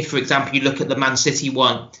 If, for example, you look at the Man City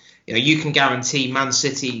one, you can guarantee Man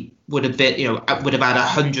City would have had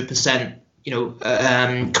 100%.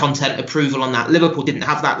 Content approval on that. Liverpool didn't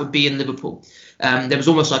have that with being Liverpool. There was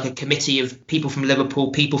almost like a committee of people from Liverpool,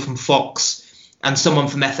 people from Fox, and someone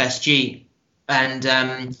from FSG. And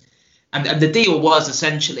the deal was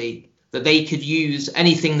essentially that they could use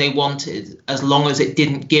anything they wanted as long as it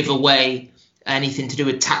didn't give away anything to do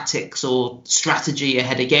with tactics or strategy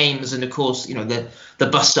ahead of games. And of course, the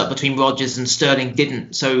bust up between Rodgers and Sterling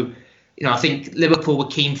didn't. So I think Liverpool were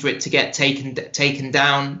keen for it to get taken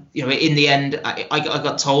down. In the end, I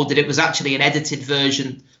got told that it was actually an edited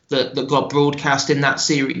version that got broadcast in that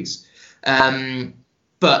series.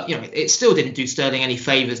 But it still didn't do Sterling any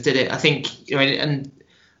favours, did it? I think, and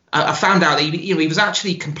I found out that he was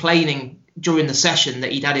actually complaining during the session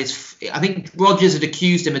that he'd had I think Rodgers had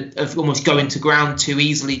accused him of almost going to ground too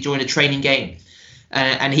easily during a training game,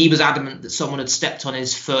 and he was adamant that someone had stepped on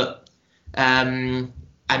his foot. And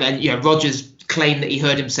then Rodgers claimed that he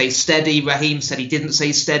heard him say steady. Raheem said he didn't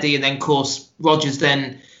say steady, and then of course Rodgers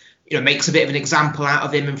then makes a bit of an example out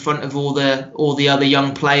of him in front of all the other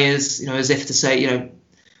young players, as if to say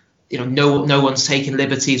no one's taking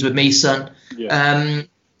liberties with me, son. Yeah.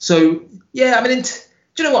 So yeah, I mean,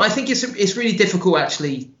 do you know what? I think it's really difficult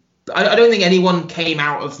actually. I don't think anyone came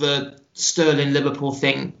out of the Sterling Liverpool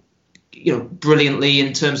thing brilliantly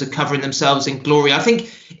in terms of covering themselves in glory. I think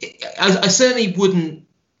I certainly wouldn't.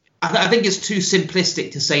 I think it's too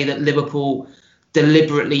simplistic to say that Liverpool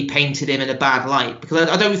deliberately painted him in a bad light, because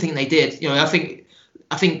I don't think they did. I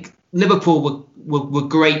think Liverpool were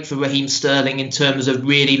great for Raheem Sterling in terms of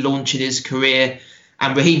really launching his career,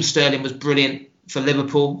 and Raheem Sterling was brilliant for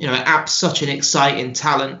Liverpool. Such an exciting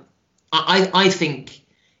talent. I think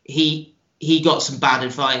he got some bad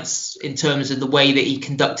advice in terms of the way that he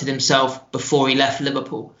conducted himself before he left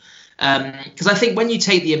Liverpool. Because I think when you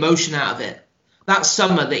take the emotion out of it, that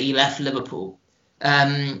summer that he left Liverpool,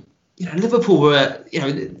 Liverpool were,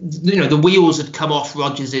 the wheels had come off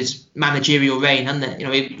Rodgers' managerial reign, hadn't they?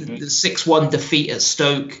 The 6-1 defeat at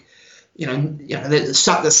Stoke,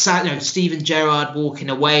 Steven Gerrard walking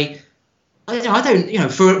away. I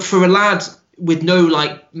don't, for a lad with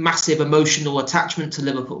no massive emotional attachment to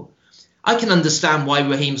Liverpool, I can understand why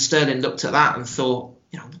Raheem Sterling looked at that and thought,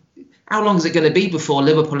 how long is it going to be before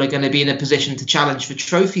Liverpool are going to be in a position to challenge for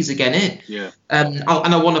trophies again here? Yeah. And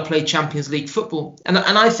I want to play Champions League football. And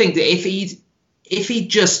I think that if he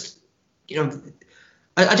just,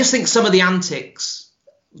 I just think some of the antics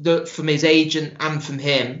that from his agent and from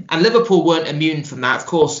him, and Liverpool weren't immune from that. Of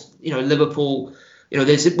course, Liverpool,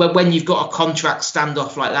 there's when you've got a contract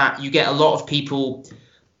standoff like that, you get a lot of people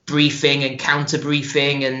briefing and counter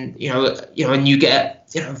briefing, and and you get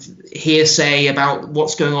hearsay about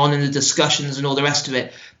what's going on in the discussions and all the rest of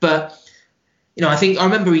it. But I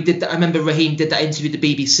remember Raheem did that interview with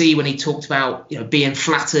the BBC when he talked about being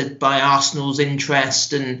flattered by Arsenal's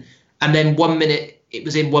interest, and then one minute it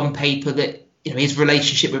was in one paper that his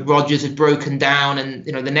relationship with Rodgers had broken down, and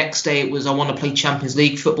the next day it was, I want to play Champions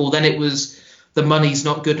League football. Then it was, the money's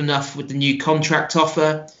not good enough with the new contract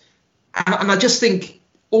offer, and I just think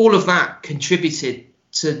all of that contributed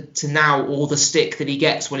to now all the stick that he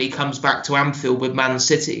gets when he comes back to Anfield with Man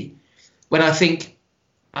City. When I think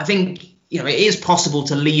it is possible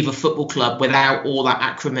to leave a football club without all that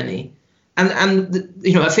acrimony, and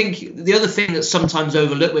I think the other thing that's sometimes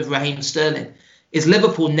overlooked with Raheem Sterling is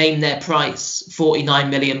Liverpool named their price £49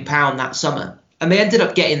 million that summer, and they ended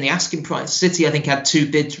up getting the asking price. City, I think, had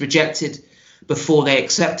 2 bids rejected before they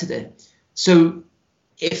accepted it. So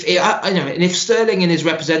if Sterling and his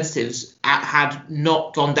representatives had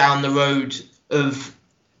not gone down the road of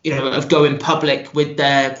going public with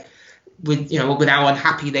how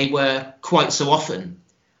unhappy they were quite so often,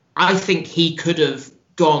 I think he could have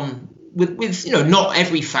gone with not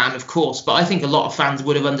every fan, of course, but I think a lot of fans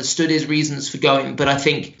would have understood his reasons for going. But I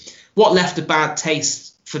think what left a bad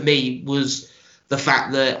taste for me was the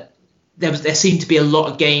fact that there seemed to be a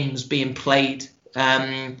lot of games being played.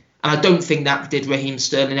 And I don't think that did Raheem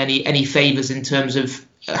Sterling any favours in terms of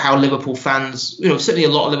how Liverpool fans, certainly a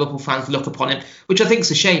lot of Liverpool fans look upon him, which I think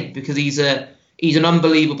is a shame, because he's an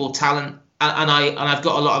unbelievable talent, and I've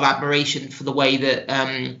got a lot of admiration for the way that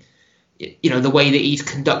the way that he's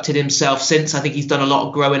conducted himself since. I think he's done a lot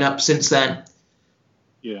of growing up since then.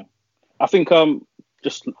 Yeah, I think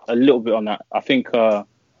just a little bit on that. I think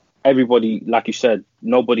everybody, like you said,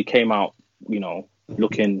 nobody came out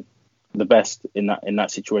looking the best in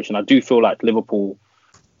that situation. I do feel like Liverpool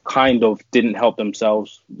kind of didn't help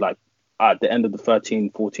themselves. Like at the end of the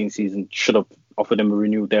 13-14 season, should have offered him a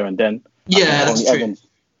renewal there and then. Yeah, that's true.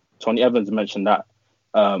 Tony Evans mentioned that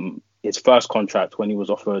his first contract, when he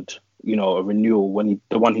was offered, a renewal,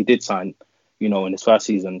 the one he did sign, in his first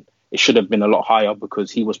season, it should have been a lot higher,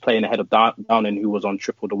 because he was playing ahead of Downing, who was on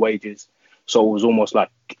triple the wages. So it was almost like,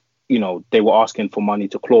 they were asking for money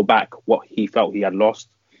to claw back what he felt he had lost.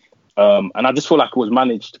 And I just feel like it was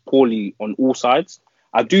managed poorly on all sides.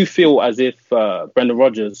 I do feel as if Brendan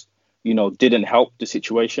Rodgers, didn't help the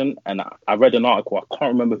situation. And I read an article, I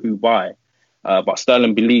can't remember who by, but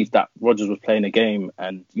Sterling believed that Rodgers was playing a game.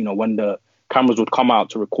 And, when the cameras would come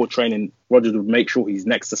out to record training, Rodgers would make sure he's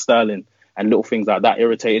next to Sterling, and little things like that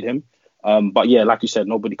irritated him. But yeah, like you said,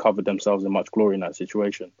 nobody covered themselves in much glory in that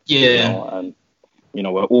situation. Yeah. And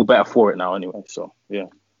we're all better for it now anyway. So yeah,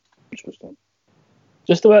 interesting.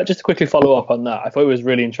 Just to quickly follow up on that, I thought it was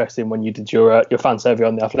really interesting when you did your fan survey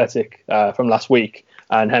on The Athletic from last week,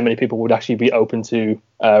 and how many people would actually be open to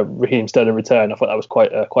Raheem Sterling return. I thought that was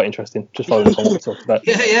quite interesting. Just following up on what we talked about.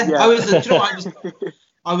 Yeah.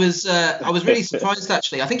 I was really surprised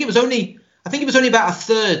actually. I think it was only about a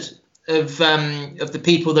third of the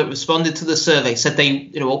people that responded to the survey said they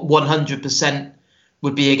 100%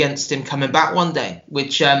 would be against him coming back one day.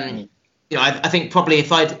 Which I think probably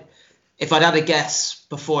if I'd had a guess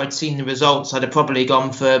before I'd seen the results, I'd have probably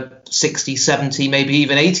gone for 60, 70, maybe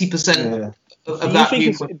even 80% of that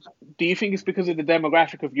viewpoint. Do you think it's because of the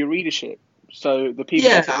demographic of your readership? So the people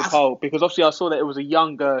that took the poll, because obviously I saw that it was a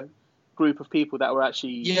younger group of people that were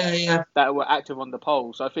actually that were active on the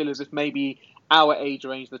poll. So I feel as if maybe our age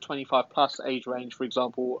range, the 25 plus age range, for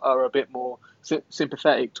example, are a bit more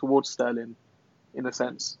sympathetic towards Sterling, in a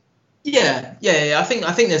sense. Yeah. I think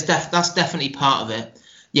that's definitely part of it.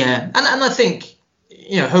 Yeah, and I think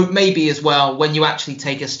hope maybe as well when you actually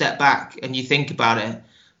take a step back and you think about it.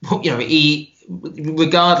 He,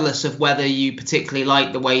 regardless of whether you particularly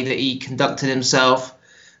like the way that he conducted himself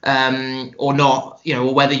or not,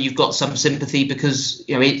 or whether you've got some sympathy because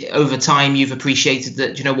over time you've appreciated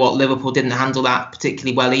that Liverpool didn't handle that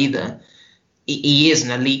particularly well either. He is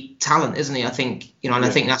an elite talent, isn't he? I think I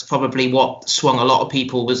think that's probably what swung a lot of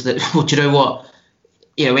people was that. Well, do you know what?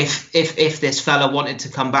 If this fella wanted to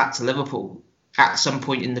come back to Liverpool at some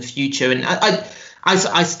point in the future, and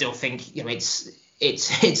I still think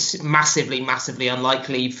it's massively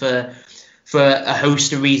unlikely for a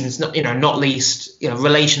host of reasons. Not least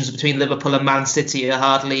relations between Liverpool and Man City are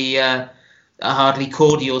hardly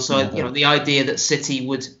cordial. So the idea that City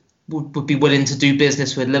would be willing to do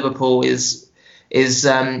business with Liverpool is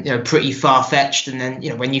pretty far fetched. And then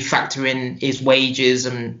when you factor in his wages,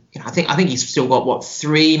 and I think he's still got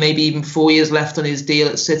 3, maybe even 4 years left on his deal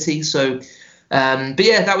at City. So, but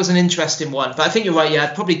yeah, that was an interesting one. But I think you're right. Yeah,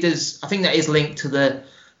 it probably does. I think that is linked to the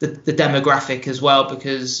demographic as well,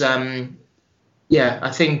 because I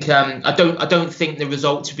think I don't think the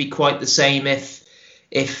results would be quite the same if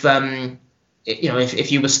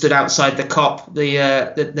you were stood outside the Kop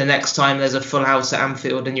the next time there's a full house at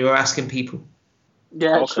Anfield and you were asking people.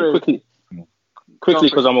 Yeah, true. Quickly,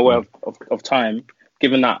 because I'm aware of time.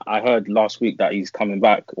 Given that I heard last week that he's coming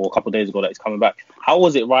back, or a couple of days ago that he's coming back, how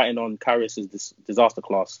was it writing on Karius's disaster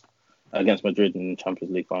class against Madrid in the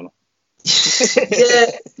Champions League final?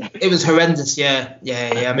 It was horrendous. Yeah.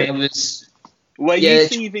 I mean, it was. Were you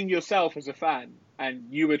seething yourself as a fan, and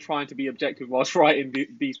you were trying to be objective whilst writing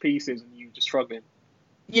these pieces, and you were just struggling?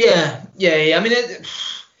 Yeah. I mean,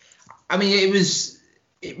 it was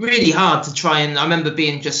really hard to try and. I remember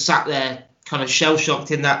being just sat there, kind of shell shocked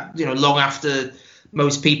in that, long after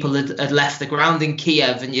most people had left the ground in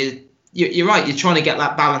Kiev, and you're right. You're trying to get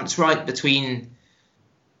that balance right between.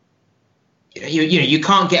 You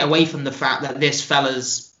can't get away from the fact that this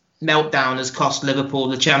fella's meltdown has cost Liverpool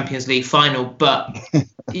the Champions League final, but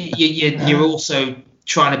you're also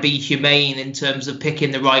trying to be humane in terms of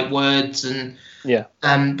picking the right words, and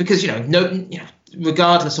because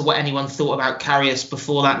regardless of what anyone thought about Karius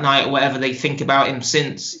before that night or whatever they think about him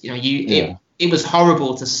since, it was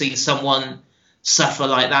horrible to see someone suffer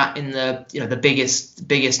like that in the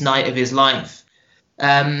biggest night of his life,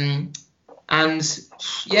 and I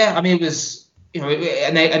mean it was.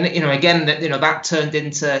 Again, that turned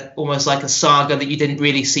into almost like a saga that you didn't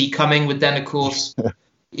really see coming. With then, of course,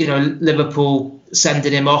 Liverpool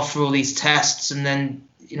sending him off for all these tests, and then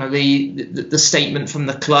the statement from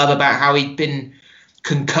the club about how he'd been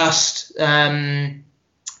concussed. I mean,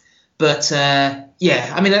 it's a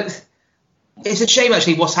shame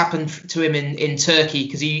actually what's happened to him in Turkey,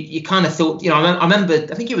 because you kind of thought, I remember,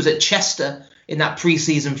 I think he was at Chester in that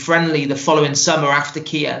pre-season friendly the following summer after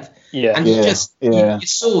Kiev. You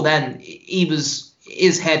saw then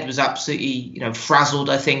his head was absolutely frazzled,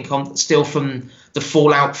 I think, still from the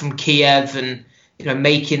fallout from Kiev, and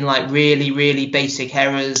making like really, really basic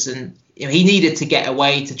errors, and he needed to get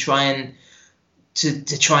away to try and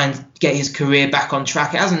get his career back on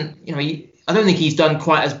track. It hasn't, I don't think he's done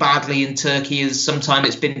quite as badly in Turkey as sometimes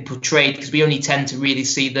it's been portrayed, because we only tend to really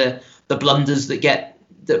see the blunders that get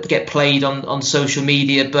played on social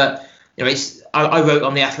media. But I wrote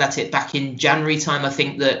on The Athletic back in January time, I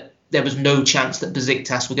think, that there was no chance that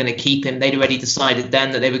Besiktas were going to keep him. They'd already decided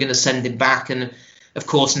then that they were going to send him back. And of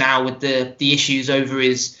course now with the issues over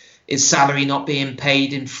his salary not being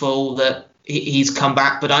paid in full, that he's come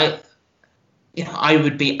back. But I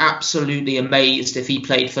would be absolutely amazed if he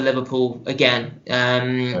played for Liverpool again.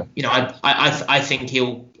 I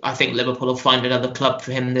think Liverpool will find another club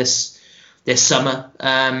for him this summer.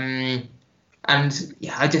 There's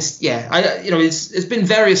been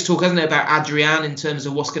various talk, hasn't there, about Adrian in terms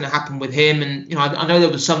of what's going to happen with him. And I know there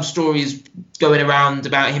were some stories going around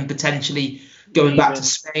about him potentially going back to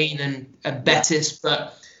Spain and Betis,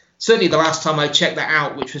 but certainly the last time I checked that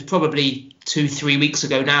out, which was probably 2-3 weeks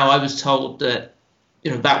ago now, I was told that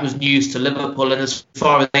that was news to Liverpool, and as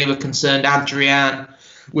far as they were concerned, Adrian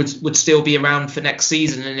would still be around for next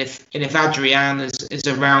season. And if Adrian is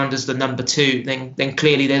around as the number 2, then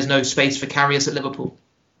clearly there's no space for Karius at Liverpool.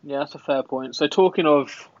 Yeah, that's a fair point. So talking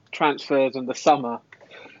of transfers in the summer,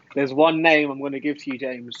 there's one name I'm going to give to you,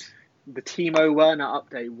 James. The Timo Werner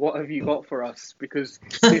update. What have you got for us? Because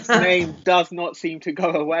this name does not seem to go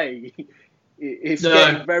away. It's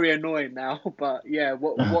getting very annoying now. But yeah,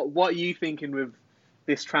 what are you thinking with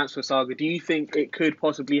this transfer saga? Do you think it could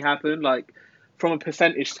possibly happen? Like, from a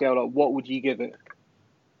percentage scale, like, what would you give it?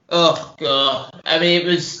 Oh God! I mean, it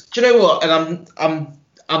was. Do you know what? And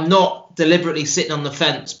I'm not deliberately sitting on the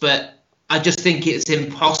fence, but I just think it's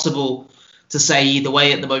impossible to say either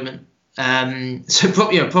way at the moment. So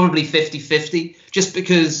probably 50-50, just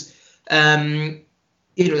because that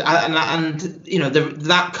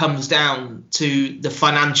comes down to the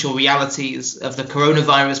financial realities of the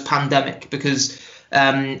coronavirus pandemic. Because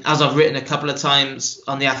as I've written a couple of times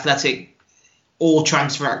on The Athletic, all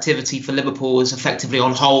transfer activity for Liverpool is effectively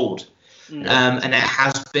on hold, and it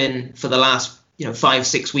has been for the last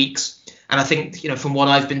 5-6 weeks. And I think from what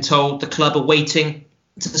I've been told, the club are waiting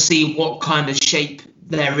to see what kind of shape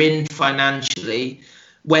they're in financially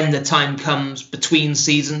when the time comes between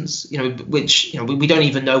seasons. Which we don't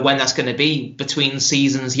even know when that's going to be between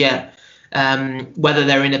seasons yet. Whether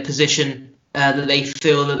they're in a position that they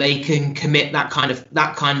feel that they can commit that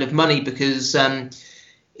kind of money, because I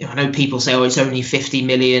know people say, it's only 50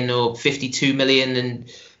 million or 52 million,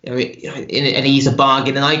 and and he's a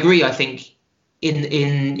bargain. And I agree. I think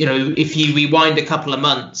if you rewind a couple of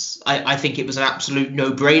months, I think it was an absolute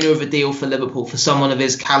no-brainer of a deal for Liverpool for someone of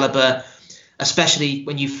his caliber, especially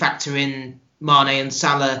when you factor in Mane and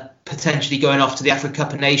Salah potentially going off to the Africa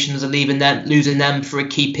Cup of Nations and losing them for a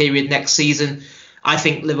key period next season. I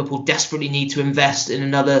think Liverpool desperately need to invest in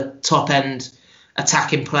another top-end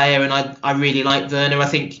attacking player, and I really like Werner. I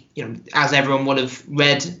think, as everyone would have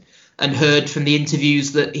read and heard from the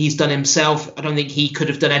interviews that he's done himself, I don't think he could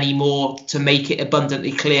have done any more to make it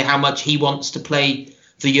abundantly clear how much he wants to play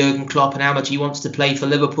for Jurgen Klopp and how much he wants to play for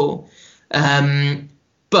Liverpool.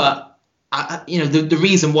 But the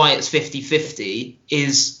reason why it's 50-50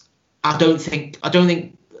 is I don't think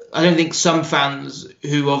some fans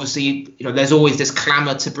who obviously, there's always this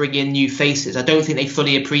clamour to bring in new faces. I don't think they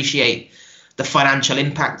fully appreciate the financial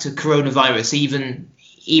impact of coronavirus,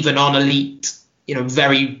 even on elite,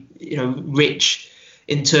 very, rich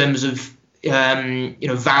in terms of,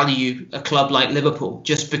 value, a club like Liverpool,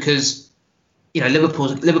 just because, Liverpool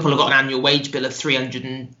have got an annual wage bill of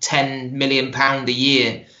 £310 million a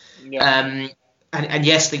year. Yeah. And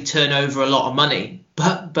yes, they turn over a lot of money,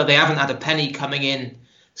 but they haven't had a penny coming in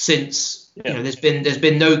since. There's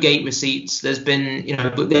been no gate receipts. There's been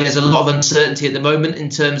there's a lot of uncertainty at the moment in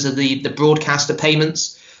terms of the broadcaster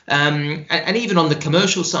payments, and even on the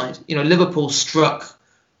commercial side. Liverpool struck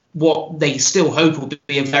what they still hope will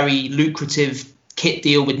be a very lucrative kit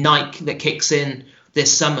deal with Nike that kicks in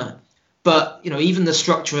this summer. But even the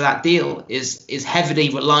structure of that deal is heavily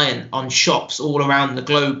reliant on shops all around the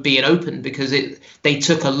globe being open, because they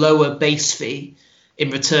took a lower base fee in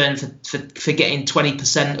return for getting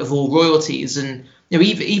 20% of all royalties. And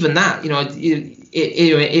even that,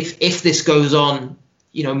 if this goes on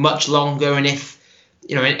much longer, and if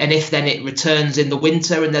then it returns in the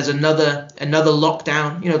winter and there's another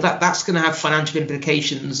lockdown, that's going to have financial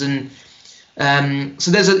implications. And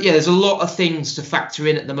so there's a lot of things to factor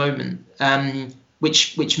in at the moment,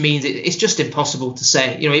 which means it's just impossible to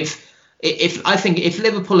say. If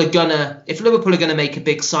Liverpool are gonna make a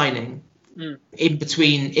big signing in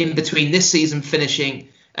between this season finishing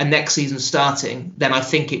and next season starting, then I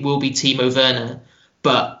think it will be Timo Werner.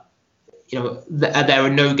 But there are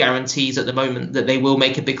no guarantees at the moment that they will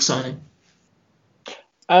make a big signing.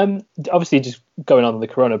 Obviously, just going on the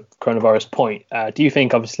coronavirus point, do you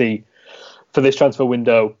think, obviously, for this transfer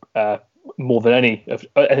window, more than any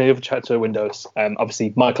other transfer windows,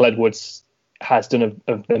 obviously Michael Edwards has done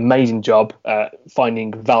an amazing job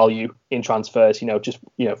finding value in transfers. Just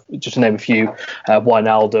to name a few,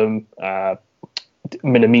 Wijnaldum,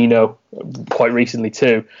 Minamino, quite recently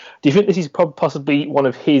too. Do you think this is possibly one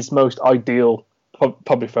of his most ideal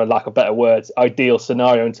probably for lack of better words, ideal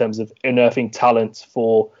scenario in terms of unearthing talent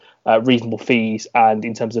for reasonable fees and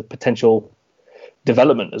in terms of potential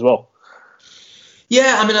development as well.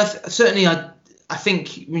 Yeah, I mean, I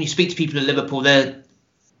think when you speak to people at Liverpool,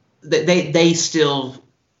 they still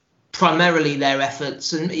primarily their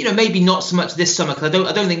efforts, and maybe not so much this summer, because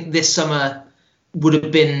I don't think this summer would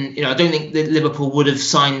have been, I don't think that Liverpool would have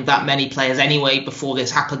signed that many players anyway before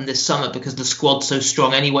this happened this summer, because the squad's so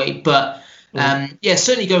strong anyway. But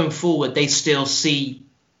certainly going forward, they still see,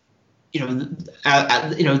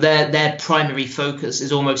 their primary focus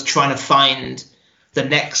is almost trying to find the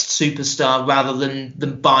next superstar rather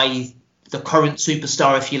than buy the current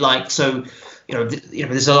superstar, if you like. So,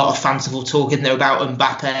 there's a lot of fanciful talk in there about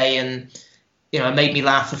Mbappe, and it made me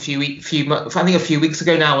laugh a few weeks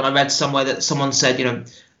ago now when I read somewhere that someone said,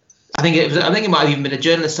 I think it might have even been a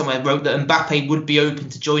journalist somewhere wrote that Mbappe would be open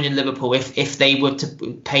to joining Liverpool if they were to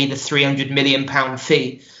pay the £300 million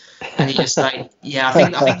fee. And you're just like, yeah, I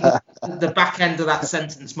think the back end of that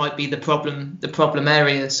sentence might be the problem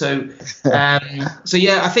area. So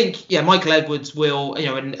I think Michael Edwards will,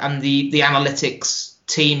 and the analytics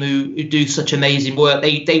team who do such amazing work,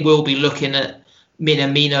 they will be looking at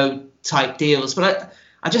Minamino type deals. But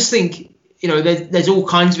I just think there's all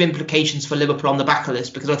kinds of implications for Liverpool on the back of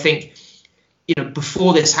this, because I think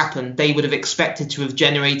before this happened, they would have expected to have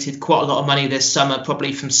generated quite a lot of money this summer,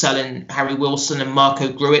 probably from selling Harry Wilson and Marco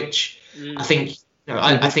Grujic. I think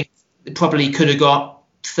I think they probably could have got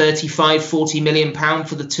 35-40 million pound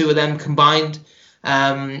for the two of them combined.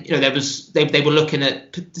 They were looking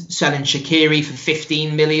at selling Shaqiri for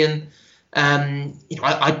 15 million.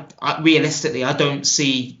 I realistically, I don't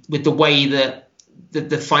see, with the way that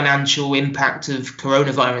the financial impact of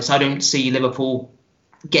coronavirus, I don't see Liverpool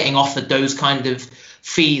getting offered those kind of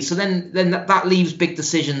fees. So then that leaves big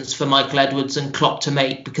decisions for Michael Edwards and Klopp to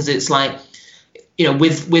make, because it's like,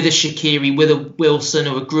 with a Shaqiri, with a Wilson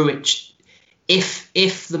or a Grujic,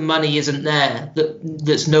 if the money isn't there,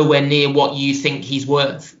 that's nowhere near what you think he's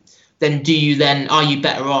worth, then are you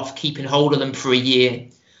better off keeping hold of them for a year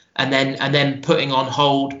and then putting on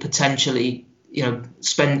hold potentially,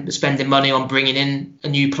 spending money on bringing in a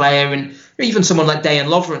new player, and even someone like Dejan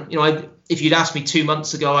Lovren. If you'd asked me 2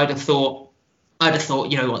 months ago, I'd have thought,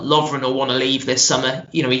 Lovren will want to leave this summer.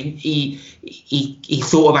 He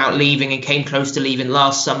thought about leaving and came close to leaving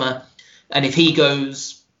last summer. And if he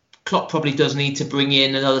goes, Klopp probably does need to bring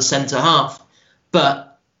in another centre half.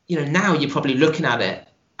 But, now you're probably looking at it.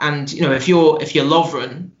 And, if you're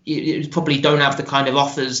Lovren, you probably don't have the kind of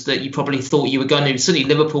offers that you probably thought you were going to. Certainly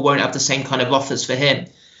Liverpool won't have the same kind of offers for him.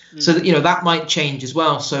 So, that might change as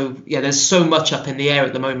well. So, there's so much up in the air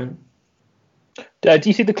at the moment. Do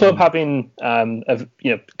you see the club having,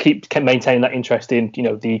 keep maintaining that interest in,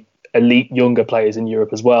 the elite younger players in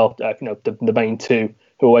Europe as well? The main two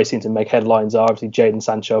who always seem to make headlines are obviously Jadon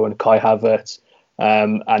Sancho and Kai Havertz,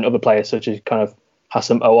 and other players such as kind of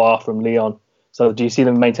Hassam Aouar from Lyon. So do you see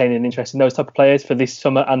them maintaining an interest in those type of players for this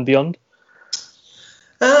summer and beyond?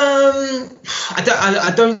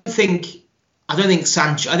 I don't think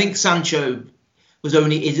Sancho. I think Sancho was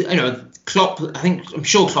only, Klopp. I'm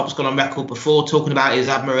sure Klopp's gone on record before talking about his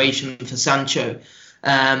admiration for Sancho,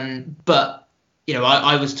 but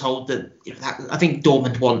I was told that, I think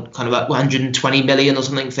Dortmund want kind of like 120 million or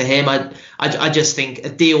something for him. I just think a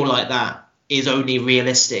deal like that is only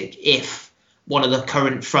realistic if one of the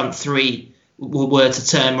current front three were to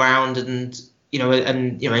turn around and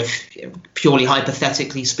if purely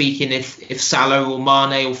hypothetically speaking, if Salah or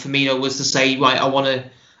Mane or Firmino was to say, right, I want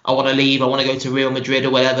to leave, I want to go to Real Madrid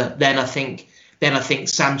or whatever, then I think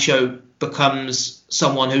Sancho becomes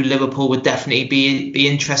someone who Liverpool would definitely be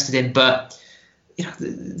interested in. But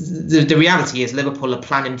the reality is Liverpool are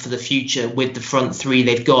planning for the future with the front three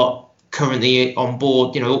they've got currently on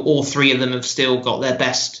board. All three of them have still got their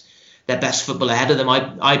best football ahead of them,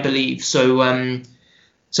 I believe. So no,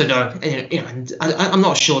 and I'm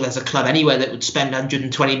not sure there's a club anywhere that would spend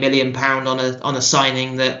 120 million pound on a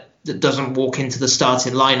signing that doesn't walk into the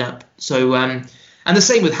starting lineup. So and the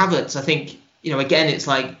same with Havertz. I think again, it's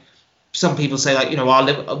like some people say, like,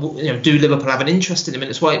 do Liverpool have an interest in him?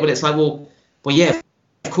 And it's like, well, yeah,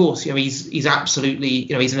 of course. He's absolutely,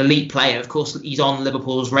 he's an elite player. Of course, he's on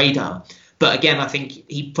Liverpool's radar. But again, I think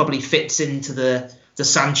he probably fits into the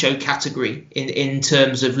Sancho category in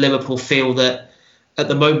terms of Liverpool feel that at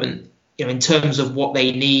the moment, in terms of what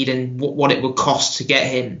they need and what it would cost to get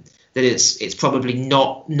him, that it's probably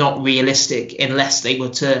not realistic unless they were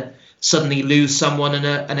to suddenly lose someone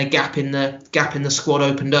and a gap in the squad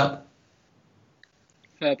opened up.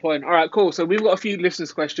 Fair point. All right, cool. So we've got a few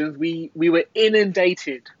listeners' questions. We were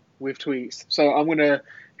inundated with tweets, so I'm gonna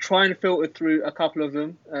try and filter through a couple of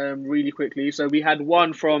them really quickly. So we had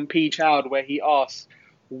one from P. Child where he asked,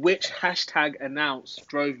 which hashtag announce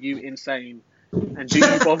drove you insane? And do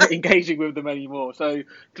you bother engaging with them anymore? So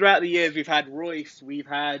throughout the years, we've had Royce, we've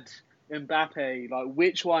had Mbappe. Like,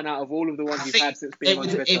 which one out of all of the ones you've had since being on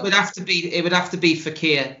Twitter? It would have to be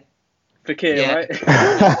Fekir. Fekir, Yeah. right?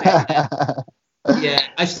 Yeah,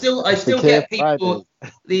 I still get people.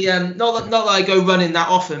 Not that I go running that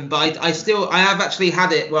often, but I have actually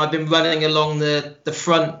had it where I've been running along the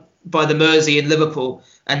front by the Mersey in Liverpool,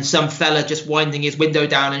 and some fella just winding his window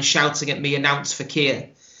down and shouting at me, "Announce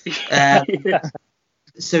Fekir."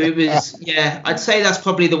 So it was, I'd say that's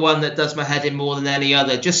probably the one that does my head in more than any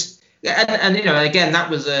other. Just and again, that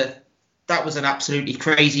was an absolutely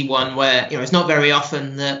crazy one where it's not very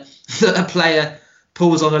often that a player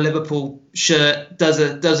pulls on a Liverpool shirt, does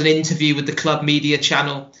an interview with the club media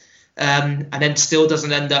channel, and then still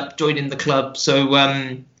doesn't end up joining the club. So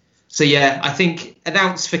I think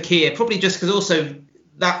announce Fekir, probably just because also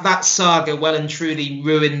that saga well and truly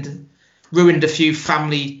ruined a few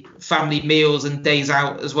family meals and days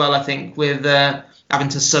out as well. I think with having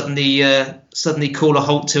to suddenly call a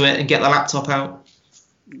halt to it and get the laptop out.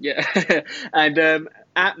 Yeah, and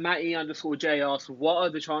at Matty_J asks, what are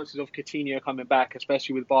the chances of Coutinho coming back,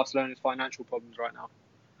 especially with Barcelona's financial problems right now?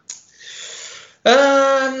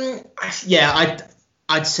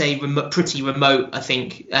 I'd say pretty remote. I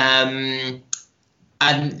think, and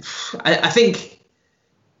I think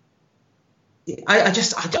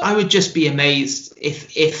I would just be amazed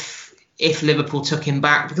if Liverpool took him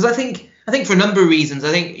back, because I think for a number of reasons.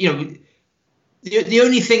 I think the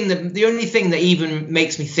only thing that even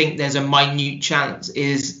makes me think there's a minute chance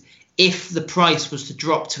is if the price was to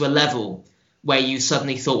drop to a level where you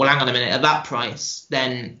suddenly thought, well, hang on a minute, at that price,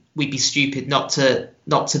 then we'd be stupid not to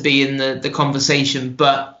be in the conversation.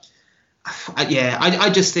 But I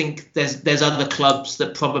just think there's other clubs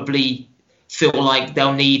that probably feel like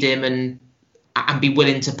they'll need him and be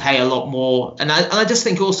willing to pay a lot more. And I just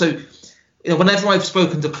think also, whenever I've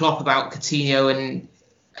spoken to Klopp about Coutinho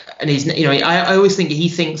and he's, I always think he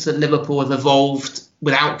thinks that Liverpool have evolved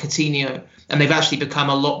without Coutinho, and they've actually become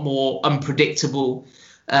a lot more unpredictable.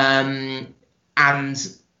 And I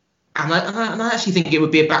actually think it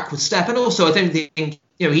would be a backward step. And also, I don't think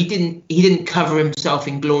he didn't cover himself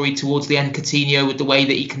in glory towards the end, Coutinho, with the way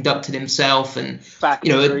that he conducted himself and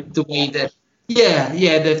the way that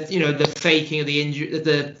the faking of the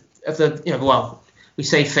injury, we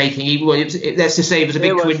say faking. Let's just say it was a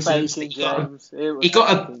big coincidence. He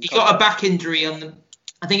got a back injury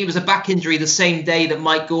I think it was a back injury the same day that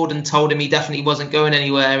Mike Gordon told him he definitely wasn't going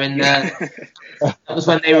anywhere, and that was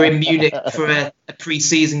when they were in Munich for a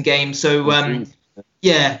pre-season game. So and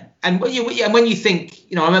when you think,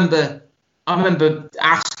 I remember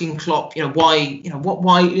asking Klopp,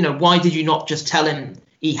 why did you not just tell him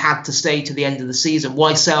he had to stay to the end of the season?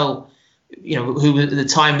 Why sell, who at the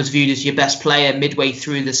time was viewed as your best player midway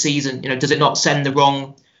through the season? Does it not send the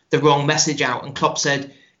wrong message out? And Klopp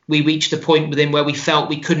said, we reached a point with him where we felt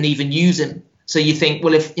we couldn't even use him. So you think,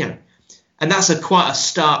 well, and that's quite a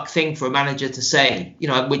stark thing for a manager to say,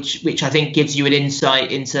 which I think gives you an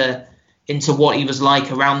insight into what he was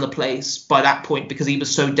like around the place by that point, because he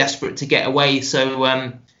was so desperate to get away. So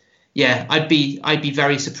I'd be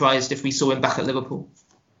very surprised if we saw him back at Liverpool.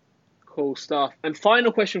 Cool stuff. And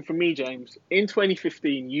final question from me, James. In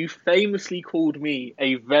 2015, you famously called me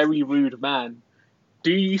a very rude man.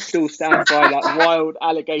 Do you still stand by that wild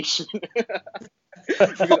allegation?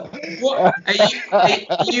 What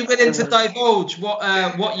are you willing to divulge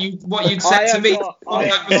what you'd said to me? I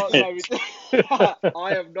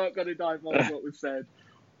am not going to divulge what was said.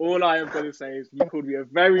 All I am going to say is you called me a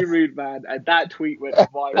very rude man, and that tweet went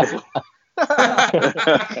viral.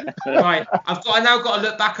 Right, I now got to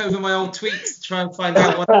look back over my old tweets to try and find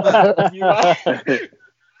out what.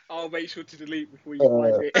 I'll make sure to delete before you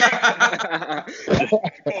find it.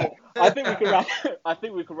 Cool. I think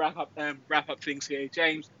we can wrap up things here.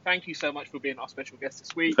 James, thank you so much for being our special guest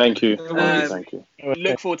this week. Thank you. Thank you.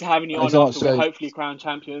 Look forward to having you on after we're hopefully crowned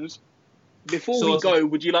champions. Before we go,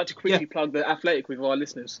 would you like to quickly plug The Athletic with our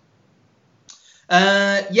listeners?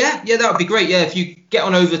 That would be great. Yeah, if you get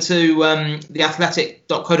on over to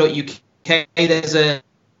theathletic.co.uk, there's a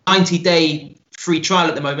 90-day free trial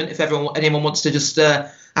at the moment. If anyone wants to just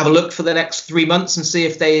have a look for the next 3 months and see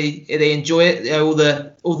if they enjoy it. All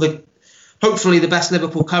the hopefully the best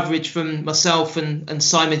Liverpool coverage from myself and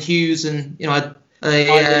Simon Hughes, and I really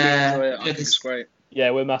enjoy it. I think it's great.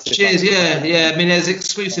 Yeah, we're massive. Cheers. Yeah. I mean, there's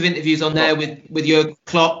exclusive interviews on there with Jurgen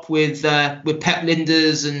Klopp, with Pep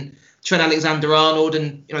Linders, and Trent Alexander-Arnold.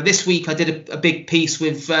 And this week I did a big piece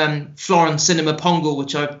with Florent Sinama-Pongolle,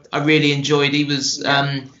 which I really enjoyed. He was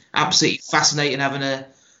absolutely fascinating having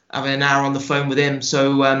an hour on the phone with him.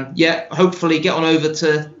 So hopefully get on over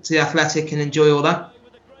to The Athletic and enjoy all that.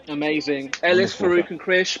 Amazing. Ellis, Farouk and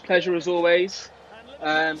Krish, pleasure as always.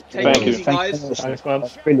 Take it easy, guys. Thanks, man.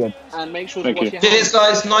 Brilliant. And make sure to wash your hands. Cheers,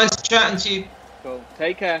 guys. Nice chatting to you. Cool.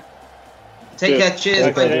 Take care. Take care.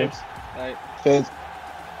 Cheers. Okay, Bye. Cheers.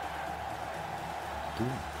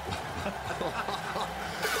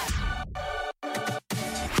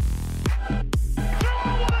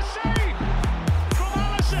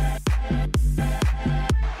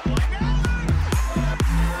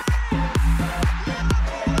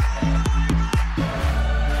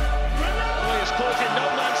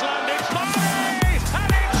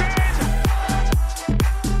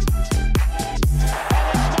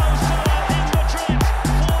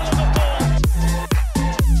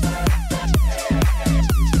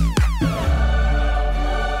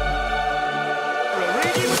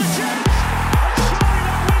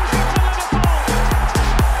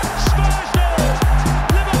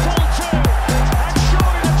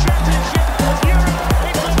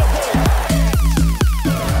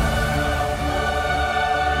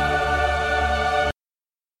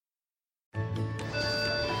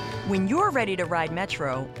 When you're ready to ride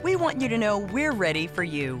Metro, we want you to know we're ready for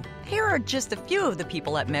you. Here are just a few of the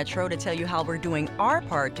people at Metro to tell you how we're doing our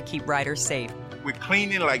part to keep riders safe. We're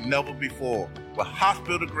cleaning like never before with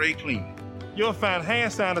hospital-grade cleaning. You'll find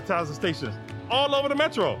hand sanitizer stations all over the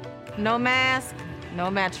Metro. No mask, no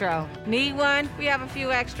Metro. Need one? We have a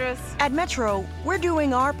few extras. At Metro, we're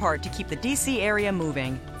doing our part to keep the DC area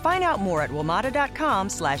moving. Find out more at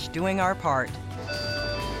WMATA.com/doingourpart.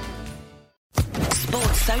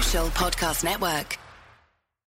 Sports Social Podcast Network.